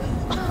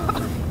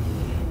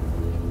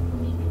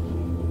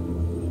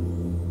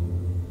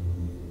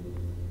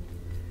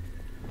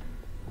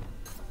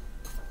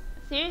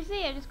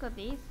 Seriously? I just got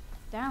these?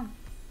 Damn.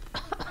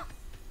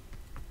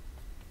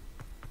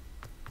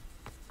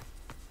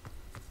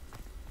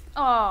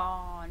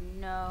 Oh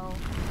no.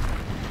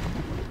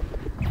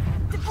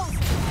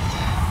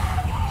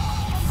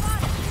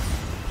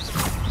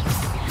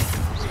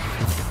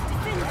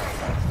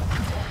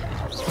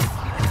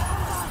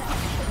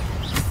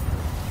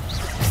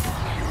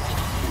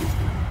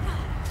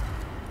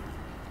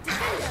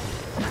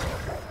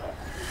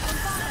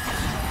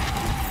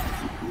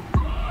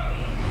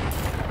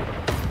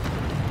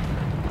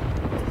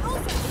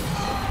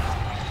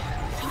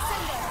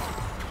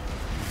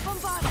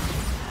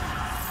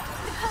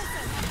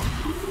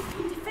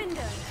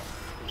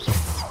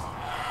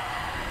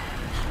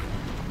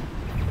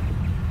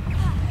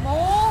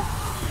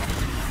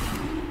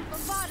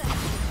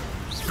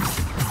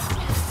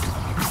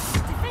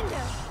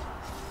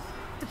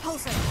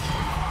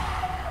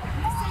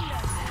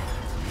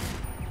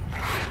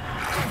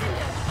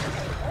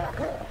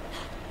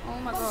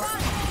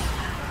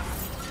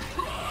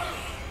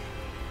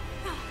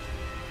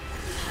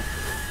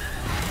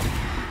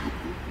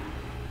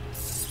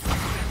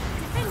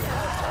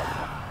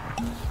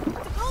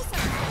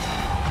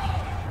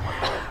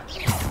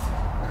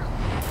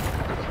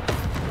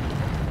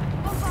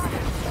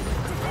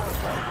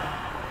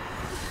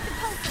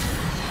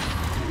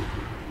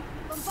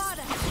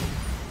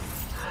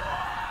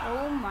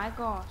 Oh my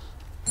gosh.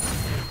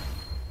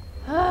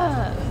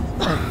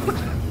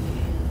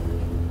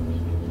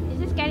 Is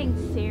this getting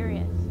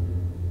serious?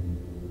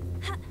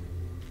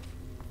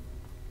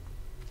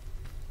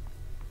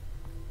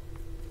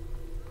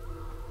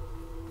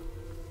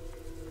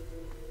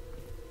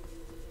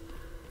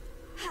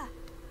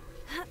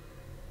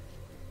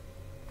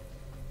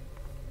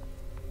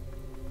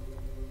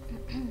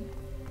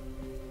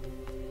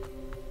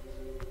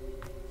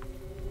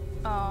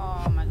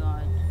 Oh my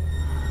god.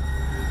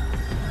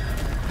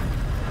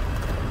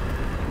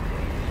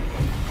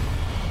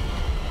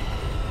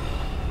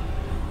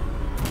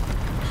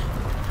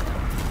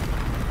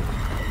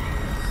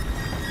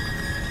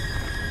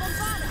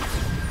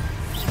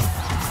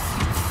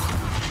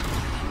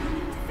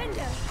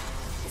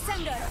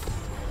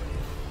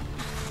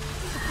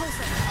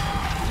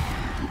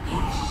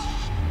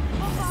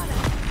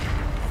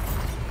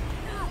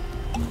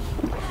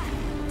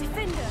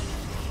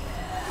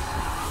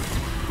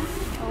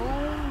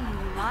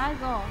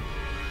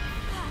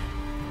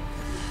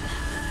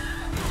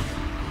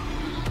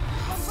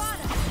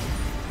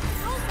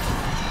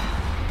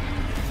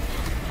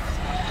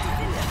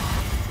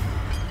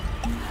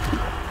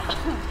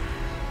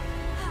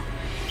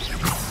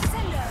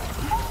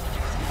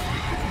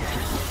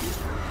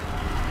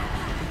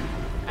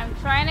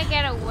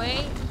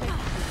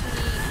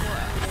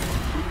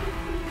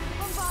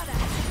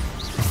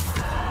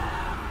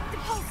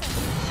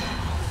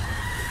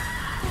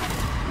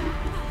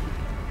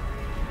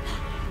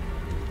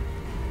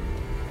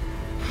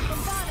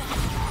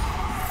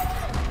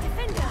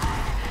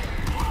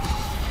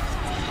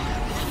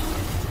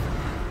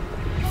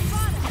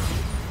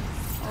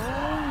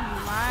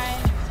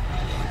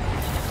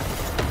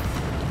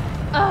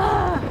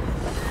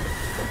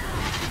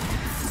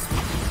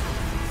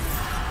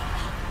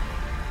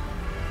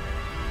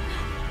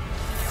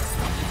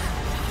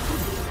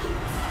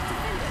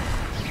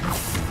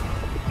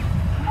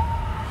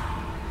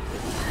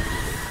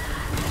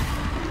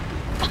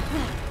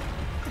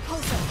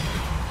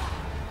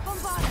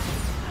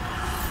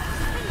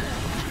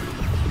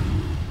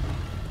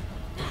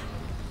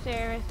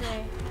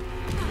 Seriously.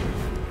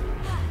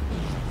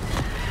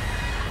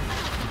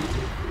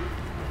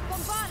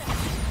 Bombarder!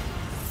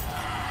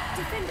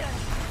 Defender!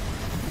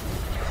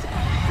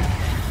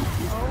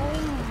 Oh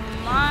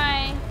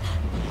my.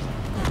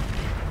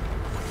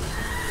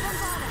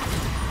 Bombarder!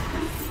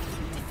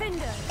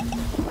 Defender!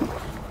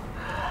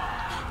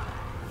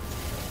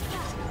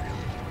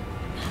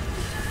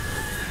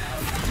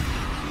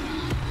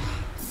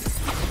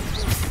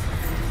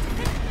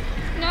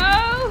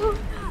 No!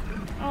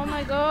 Oh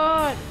my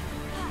god.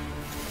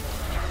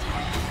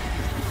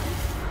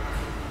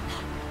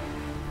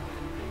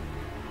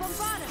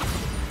 Bombarder!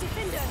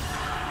 Defender!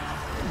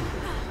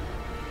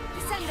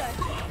 Descender!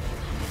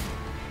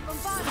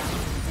 Bombarder!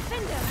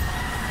 Defender!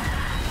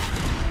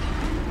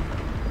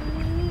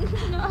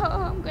 No,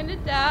 I'm gonna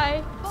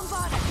die.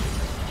 Bombarder!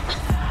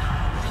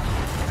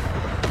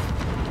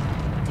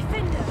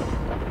 Defender!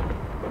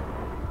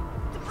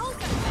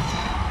 Depulsor!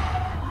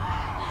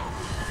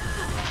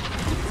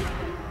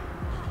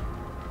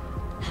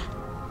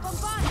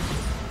 Bombarder!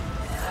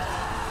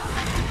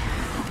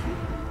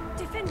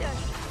 Defender!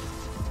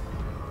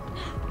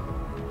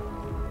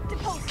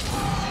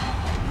 Depulsor!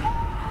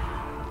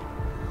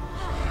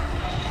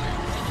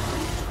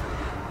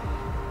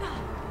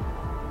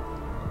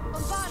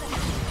 Bombarder!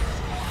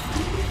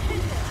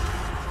 Defender!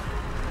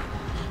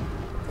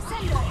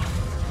 Descender!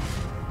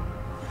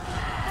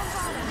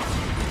 Bombarder!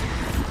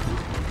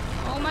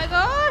 Oh my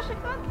gosh, I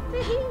can't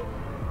see.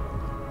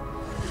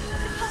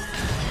 Bombarder!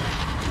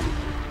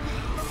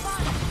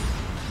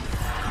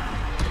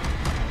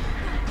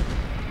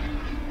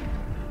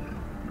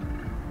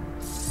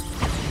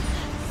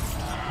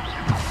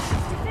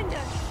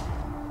 Defender!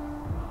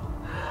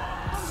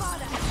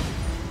 Bombarder!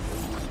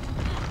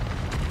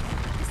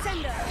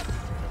 Descender!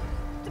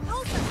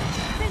 Depulsor!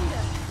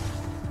 Defender!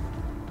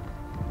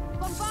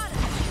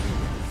 Bombarder!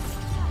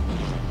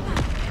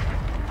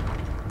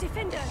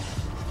 Defender!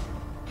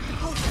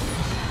 Depulsor!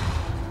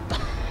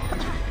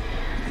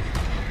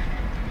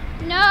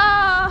 No!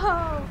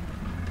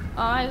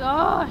 Oh my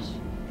gosh.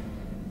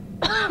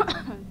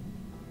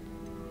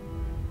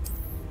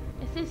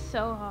 This is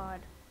so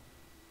hard.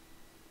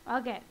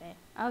 I'll get there.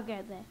 I'll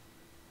get there.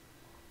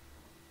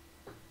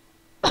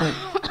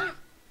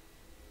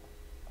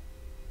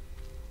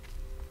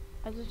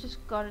 I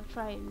just gotta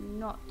try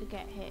not to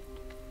get hit,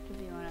 to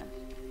be honest.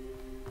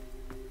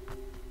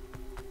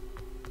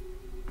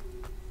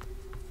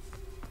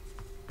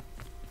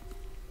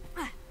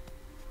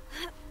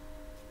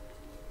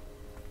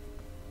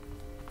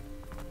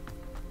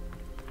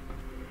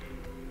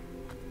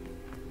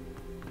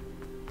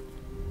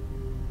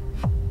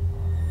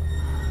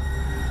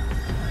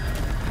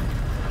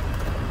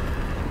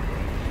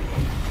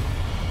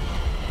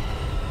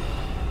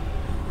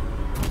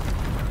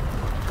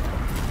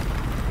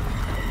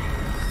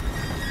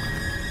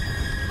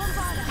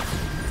 Bombarder!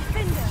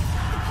 Defender!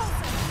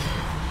 Depulsor!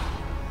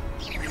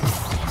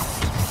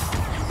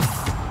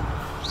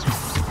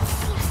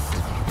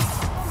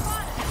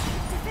 Bombarder!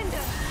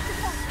 Defender!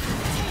 Depulsor!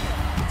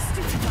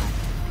 Stupefy!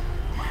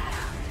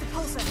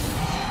 Depulsor!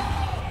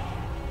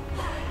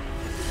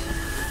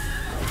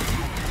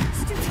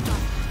 Stupefy!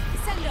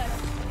 Descender!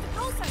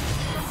 Depulsor!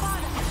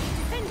 Bombarder!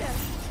 Defender!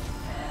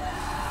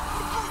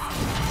 Depulsor!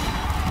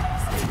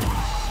 Stupefy!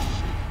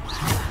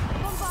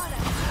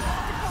 Bombarder!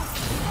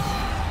 Depulsor!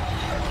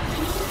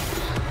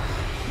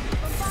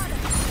 Bombarder!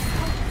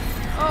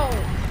 Oh!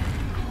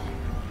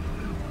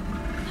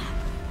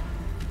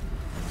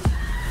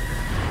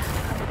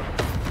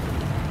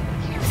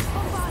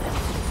 Bombarder!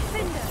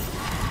 Defender!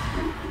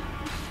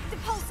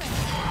 Depulsor!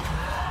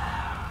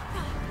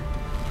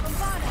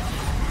 Bombarder!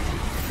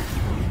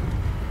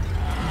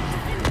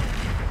 Defender!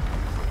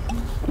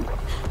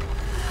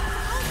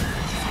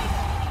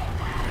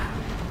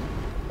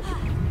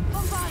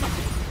 Bombarder!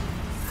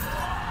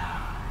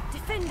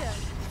 Defender!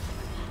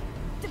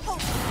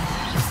 Depulsor!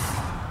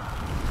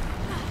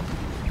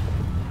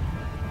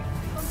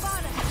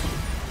 Bombarder!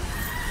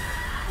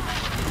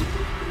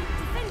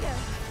 Defender!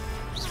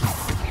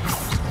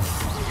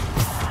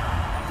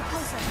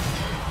 Depulsor!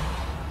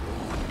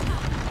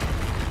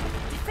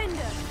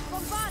 Defender!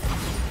 Bombarder!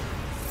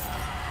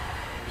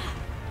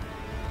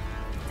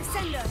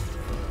 Descender!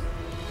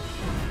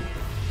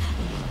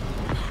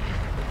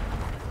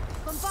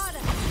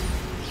 Bombarder!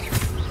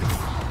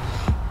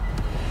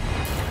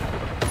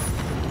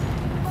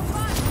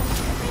 Bombarder!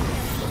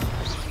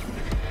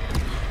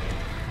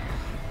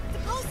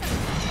 Depulsor!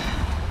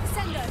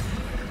 Descender!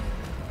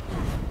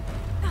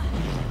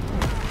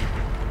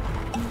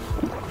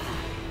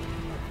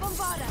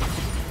 Bombarder!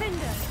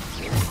 Defender!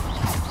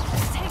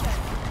 Taker!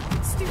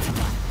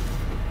 Stupefy!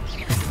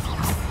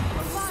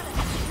 Bombarder!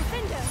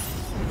 Defender!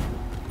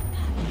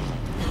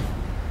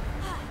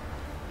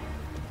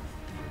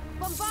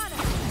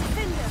 Bombarder!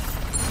 Defender!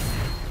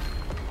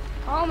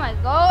 Oh my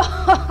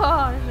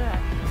god!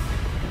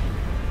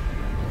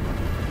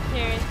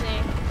 Seriously.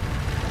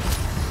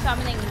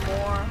 Summoning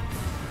more.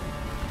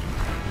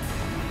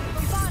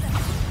 Bombarder!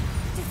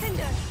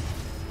 Defender!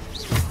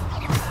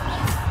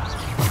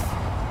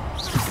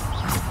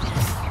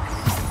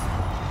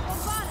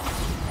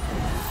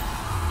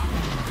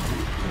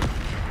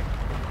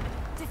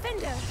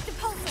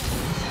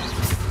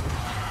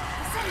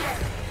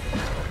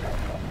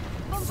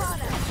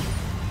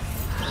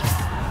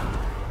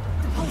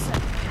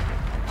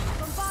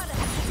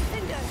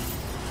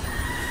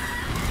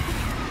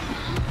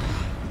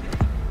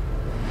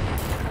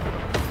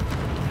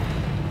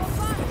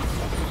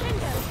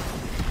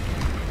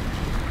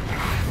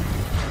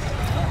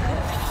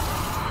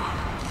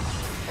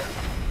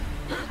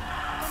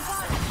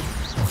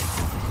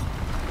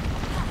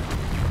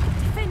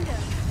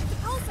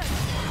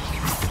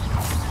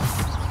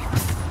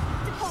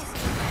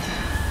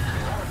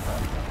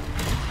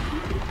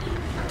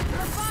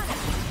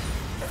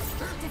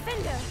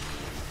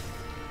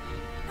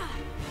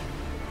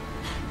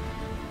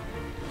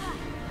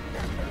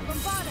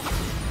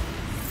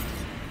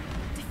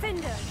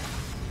 Defender.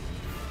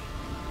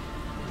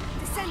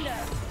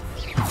 Descender.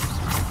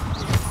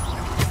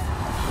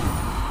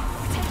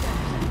 Protector.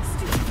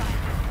 Stupefy.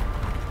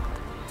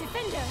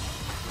 Defender.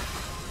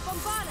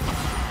 Bombarder.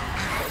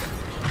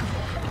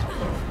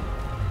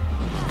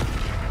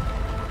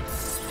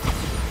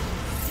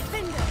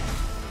 Defender.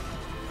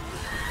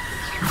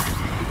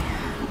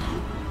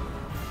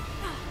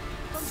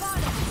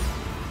 Bombarder.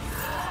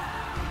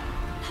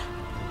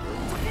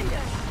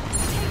 Defender.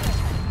 Taker.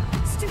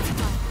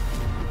 Stupefy.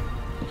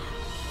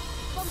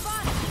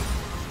 Bombarder.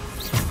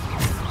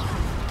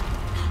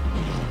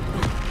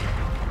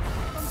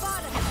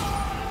 Bombarder.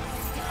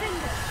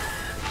 Defender.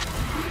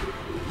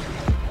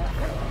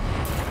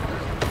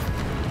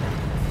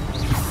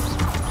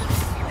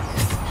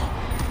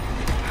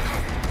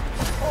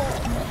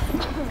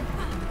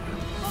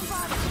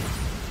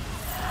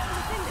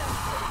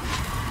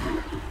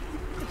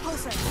 Bombarder. Defender.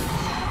 Repulsor.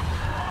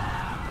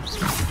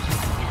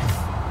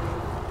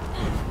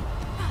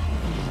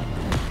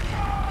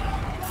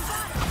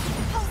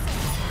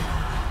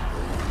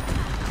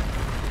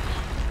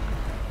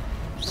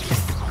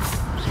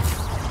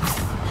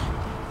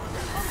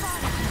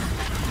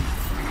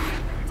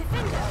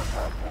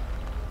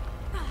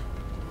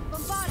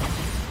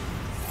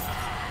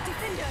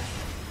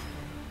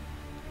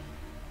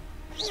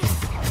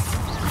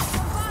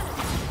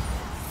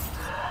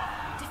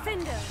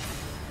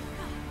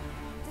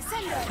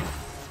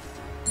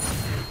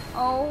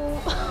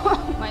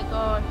 Oh my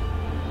god.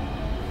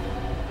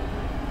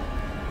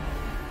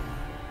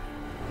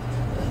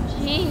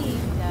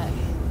 Jesus.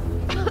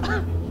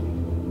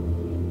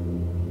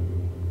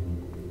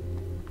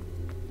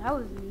 That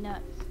was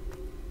nuts.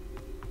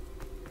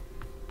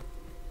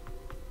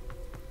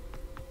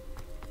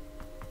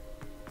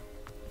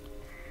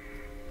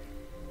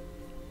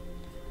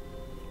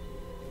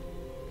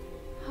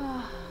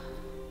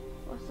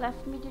 What's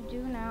left me to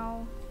do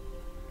now?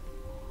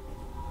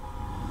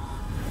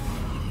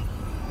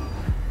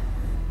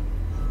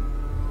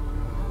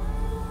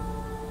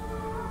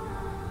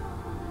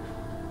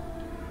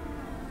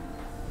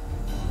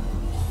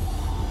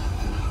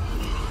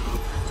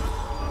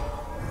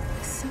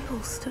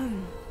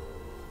 Stone.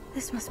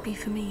 This must be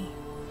for me.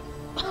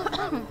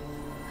 The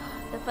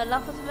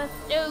Philosopher's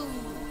Stone.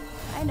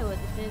 I know what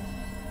this is.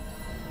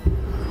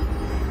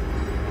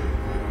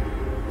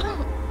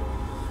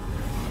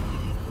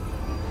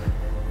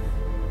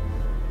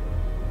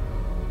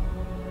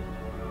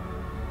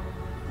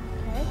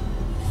 Okay.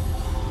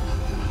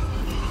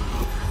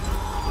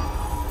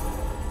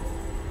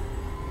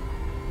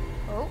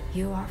 Oh.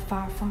 You are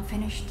far from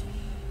finished.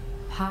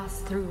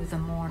 Pass through the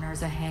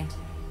mourners ahead.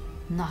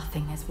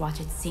 Nothing is what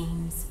it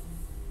seems.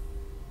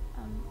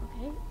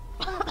 Okay.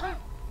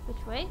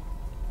 Which way?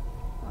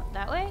 What,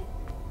 that way?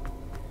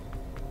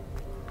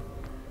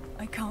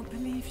 I can't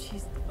believe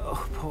she's...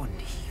 Oh, poor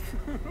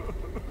Neve.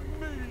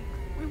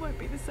 We won't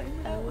be the same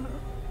without her.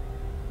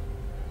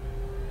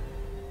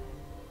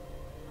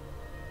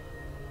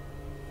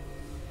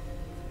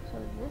 So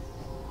this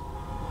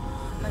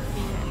must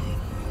be it.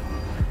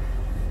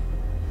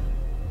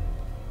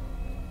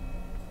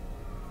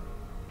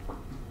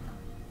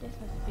 This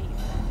must be it.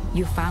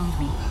 You found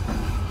me,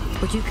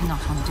 but you cannot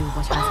undo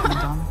what has been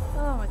done.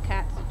 Oh, my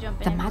cat's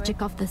jumping. The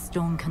magic of the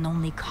stone can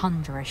only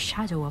conjure a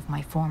shadow of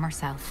my former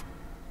self.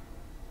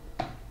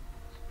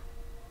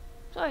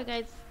 Sorry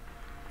guys,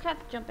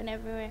 cat's jumping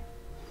everywhere.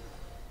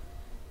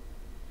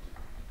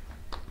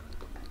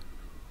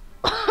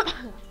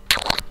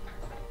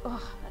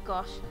 Oh my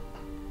gosh.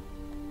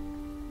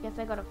 Guess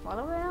I gotta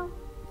follow her now?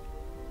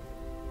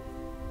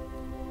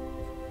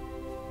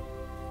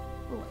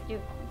 Oh, I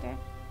do, okay.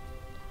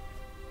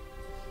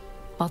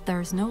 But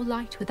there is no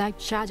light without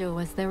shadow,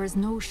 as there is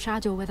no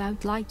shadow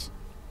without light.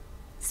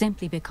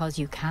 Simply because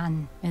you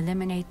can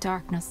eliminate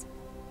darkness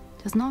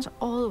does not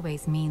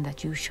always mean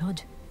that you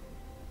should.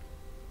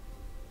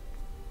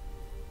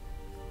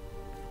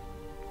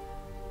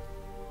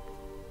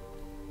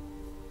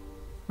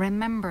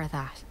 Remember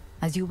that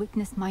as you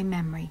witness my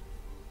memory.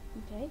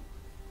 Okay.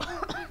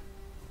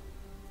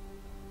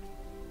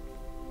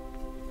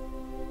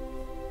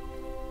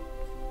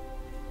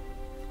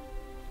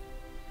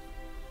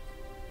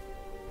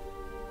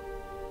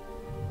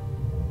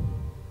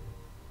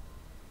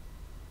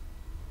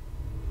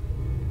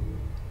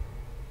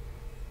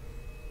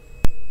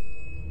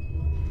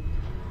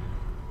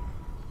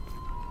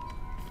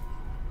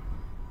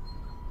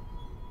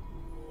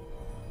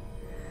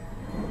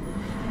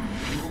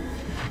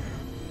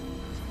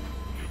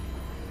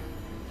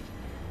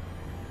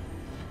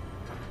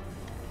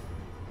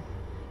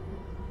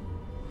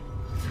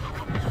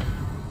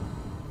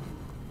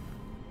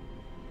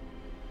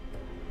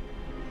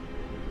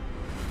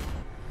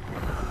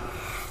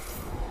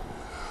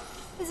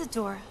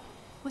 Isadora,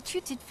 what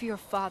you did for your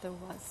father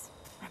was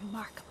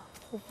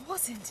remarkable,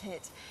 wasn't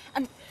it?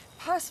 And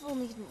Percival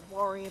needn't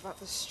worry about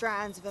the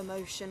strands of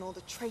emotion or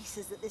the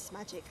traces that this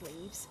magic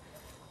leaves.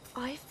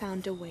 I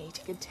found a way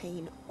to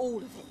contain all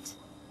of it.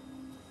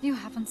 You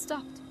haven't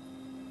stopped.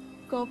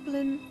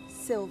 Goblin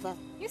silver.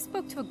 You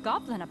spoke to a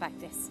goblin about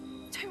this.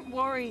 Don't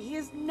worry, he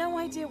has no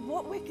idea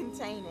what we're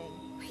containing.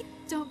 We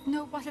don't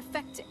know what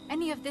effect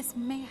any of this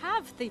may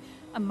have. The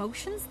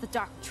emotions, the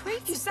dark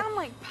traits. You sound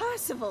like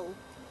Percival.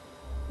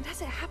 And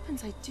as it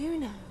happens, I do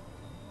know.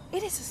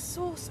 It is a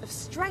source of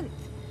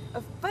strength,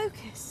 of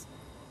focus.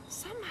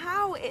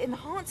 Somehow it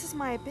enhances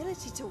my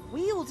ability to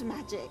wield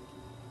magic.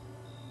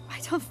 I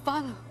don't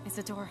follow,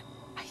 Isadora.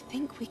 I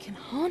think we can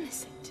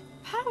harness it.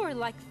 Power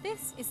like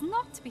this is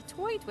not to be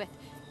toyed with.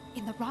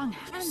 In the wrong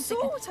hands. You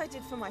saw what I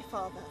did for my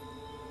father.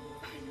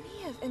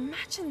 Oh, Neve,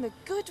 imagine the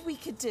good we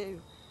could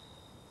do.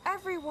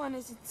 Everyone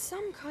is in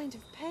some kind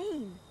of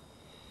pain.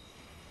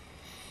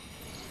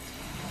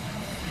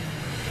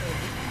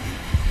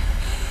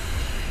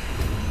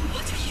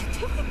 What are you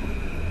doing?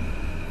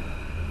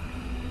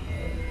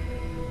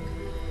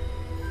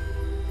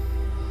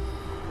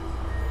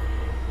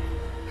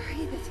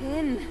 Breathe it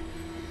in.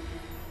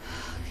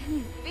 Can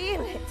you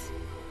feel it?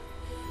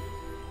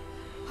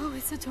 Oh,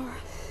 Isadora.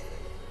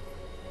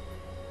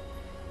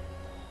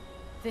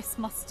 This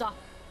must stop.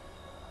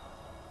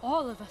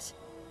 All of it.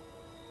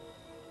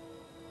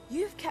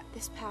 You've kept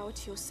this power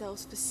to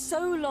yourselves for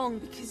so long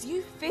because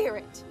you fear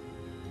it.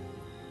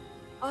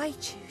 I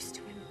choose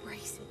to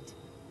embrace it.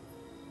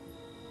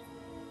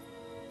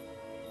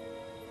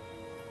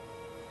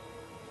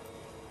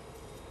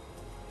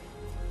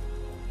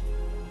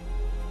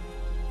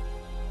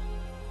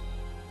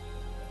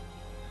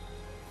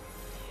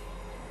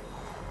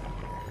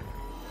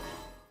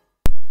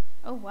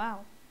 Oh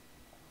wow.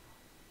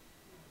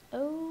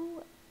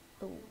 Oh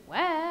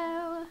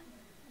wow.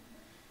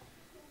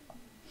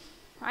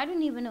 I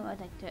don't even know what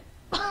I did.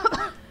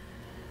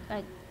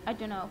 I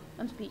don't know.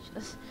 I'm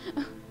speechless.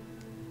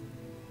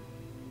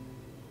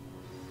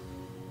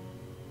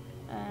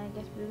 I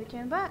guess we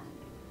return back.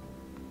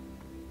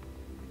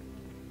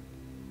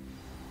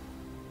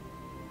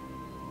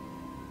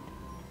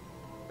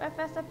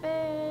 Professor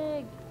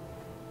Fig!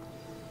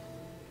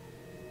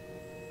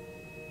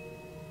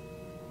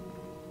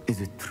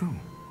 Is it true?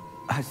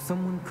 Has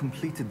someone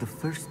completed the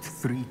first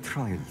 3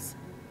 trials?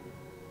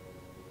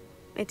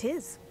 It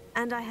is,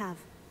 and I have.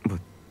 But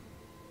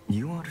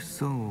you are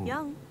so...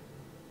 Young.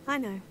 I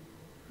know.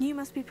 You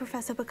must be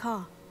Professor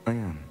Bakar. I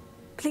am.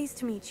 Pleased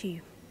to meet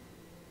you.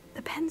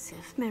 The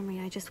pensive memory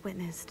I just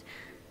witnessed.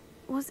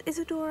 Was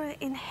Isadora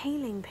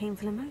inhaling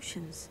painful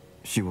emotions?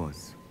 She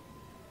was.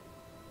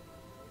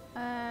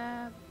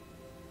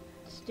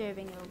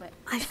 Disturbing a little bit.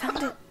 I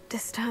found it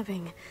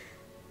disturbing.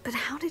 But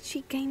how did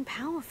she gain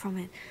power from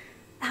it?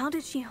 How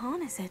did she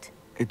harness it?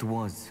 It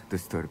was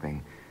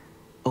disturbing.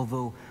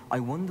 Although, I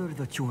wonder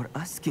that you are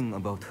asking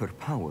about her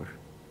power.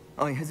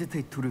 I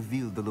hesitate to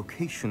reveal the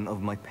location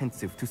of my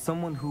pensive to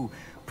someone who,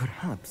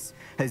 perhaps,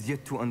 has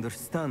yet to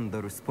understand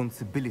the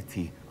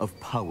responsibility of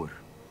power.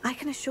 I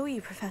can assure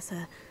you,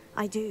 Professor,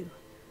 I do.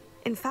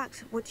 In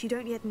fact, what you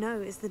don't yet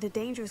know is that a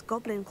dangerous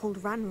goblin called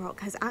Ranrock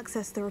has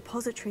accessed the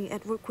repository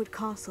at Rookwood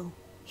Castle.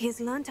 He has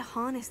learned to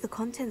harness the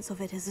contents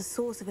of it as a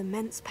source of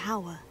immense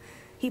power.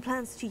 He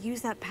plans to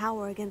use that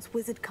power against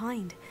wizard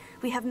kind.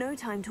 We have no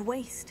time to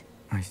waste.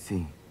 I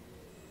see.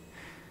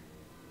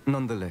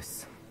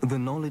 Nonetheless, the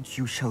knowledge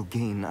you shall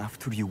gain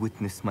after you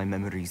witness my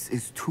memories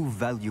is too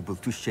valuable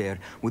to share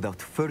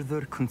without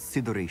further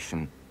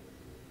consideration.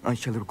 I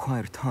shall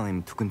require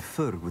time to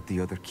confer with the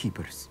other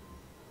keepers.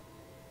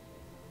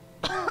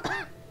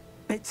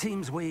 It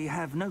seems we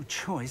have no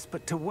choice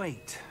but to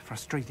wait,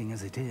 frustrating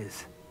as it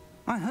is.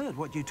 I heard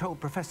what you told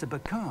Professor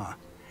Bakar.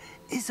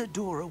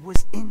 Isadora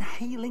was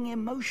inhaling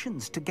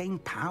emotions to gain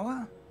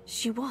power?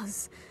 She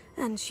was,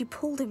 and she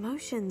pulled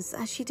emotions,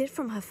 as she did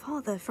from her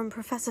father, from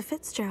Professor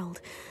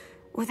Fitzgerald,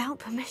 without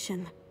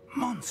permission.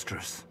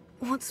 Monstrous.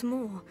 What's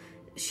more,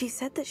 she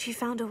said that she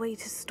found a way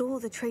to store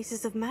the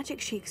traces of magic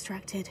she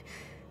extracted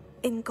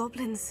in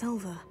goblin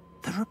silver.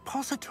 The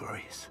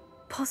repositories?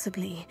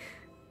 Possibly.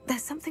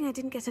 There's something I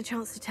didn't get a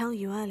chance to tell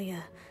you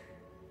earlier.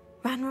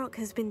 Ranrock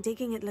has been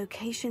digging at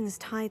locations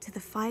tied to the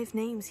 5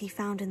 names he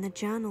found in the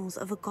journals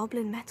of a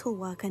goblin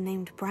metalworker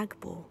named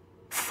Bragbor.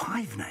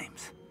 5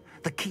 names?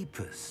 The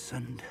Keepers,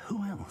 and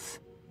who else?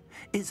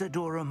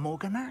 Isadora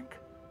Morganac?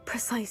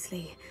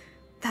 Precisely.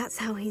 That's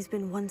how he's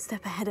been one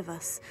step ahead of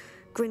us.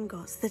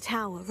 Gringotts, the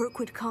Tower,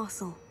 Rookwood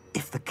Castle.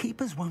 If the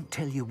Keepers won't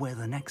tell you where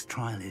the next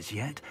trial is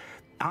yet,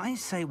 I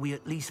say we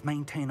at least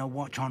maintain a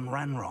watch on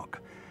Ranrock.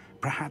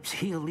 Perhaps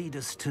he'll lead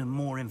us to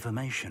more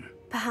information.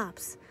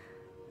 Perhaps.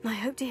 I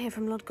hope to hear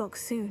from Lodgok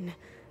soon.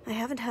 I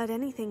haven't heard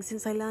anything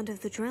since I learned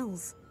of the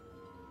drills.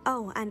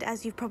 Oh, and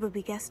as you've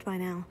probably guessed by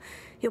now,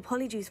 your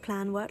Polyjuice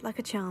plan worked like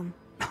a charm.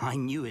 I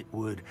knew it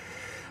would.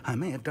 I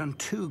may have done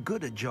too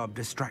good a job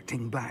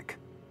distracting Black.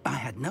 I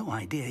had no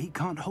idea he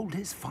can't hold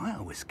his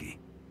fire whiskey.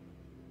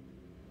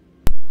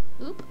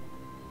 Oop.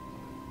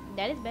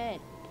 That is bad.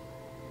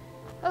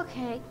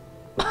 Okay.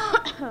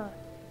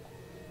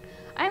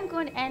 I'm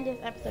going to end this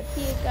episode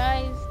here,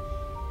 guys.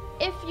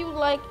 If you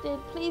liked it,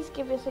 please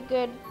give us a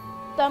good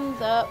thumbs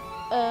up.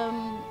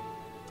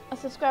 A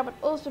subscribe would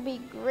also be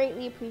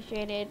greatly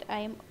appreciated. I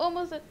am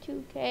almost at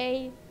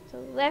 2K,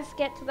 so let's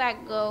get to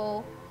that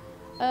goal.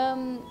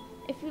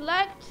 If you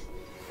liked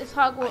It's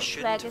I Hogwarts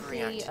shouldn't have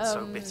Legacy. reacted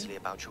so bitterly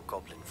about your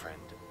goblin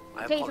friend.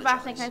 I Take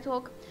Sebastian, apologize. can I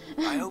talk?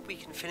 I hope we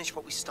can finish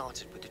what we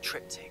started with the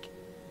triptych.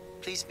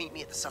 Please meet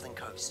me at the southern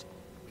coast.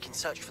 We can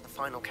search for the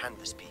final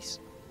canvas piece.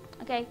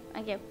 Okay,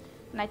 thank you.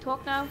 Can I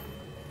talk now?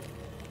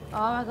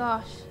 Oh my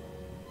gosh.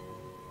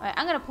 Alright,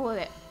 I'm gonna pause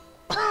it.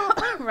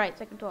 Right,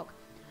 so I can talk.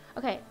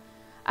 Okay,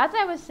 as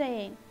I was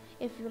saying,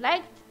 if you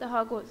liked the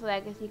Hogwarts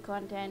Legacy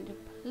content,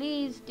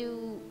 please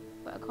do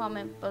put a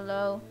comment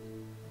below,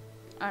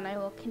 and I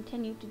will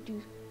continue to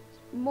do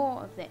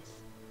more of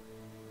this.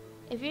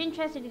 If you're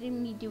interested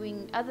in me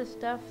doing other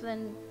stuff,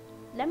 then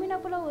let me know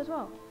below as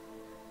well.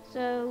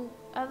 So,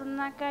 other than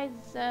that, guys,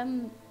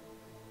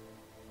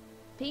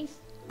 peace.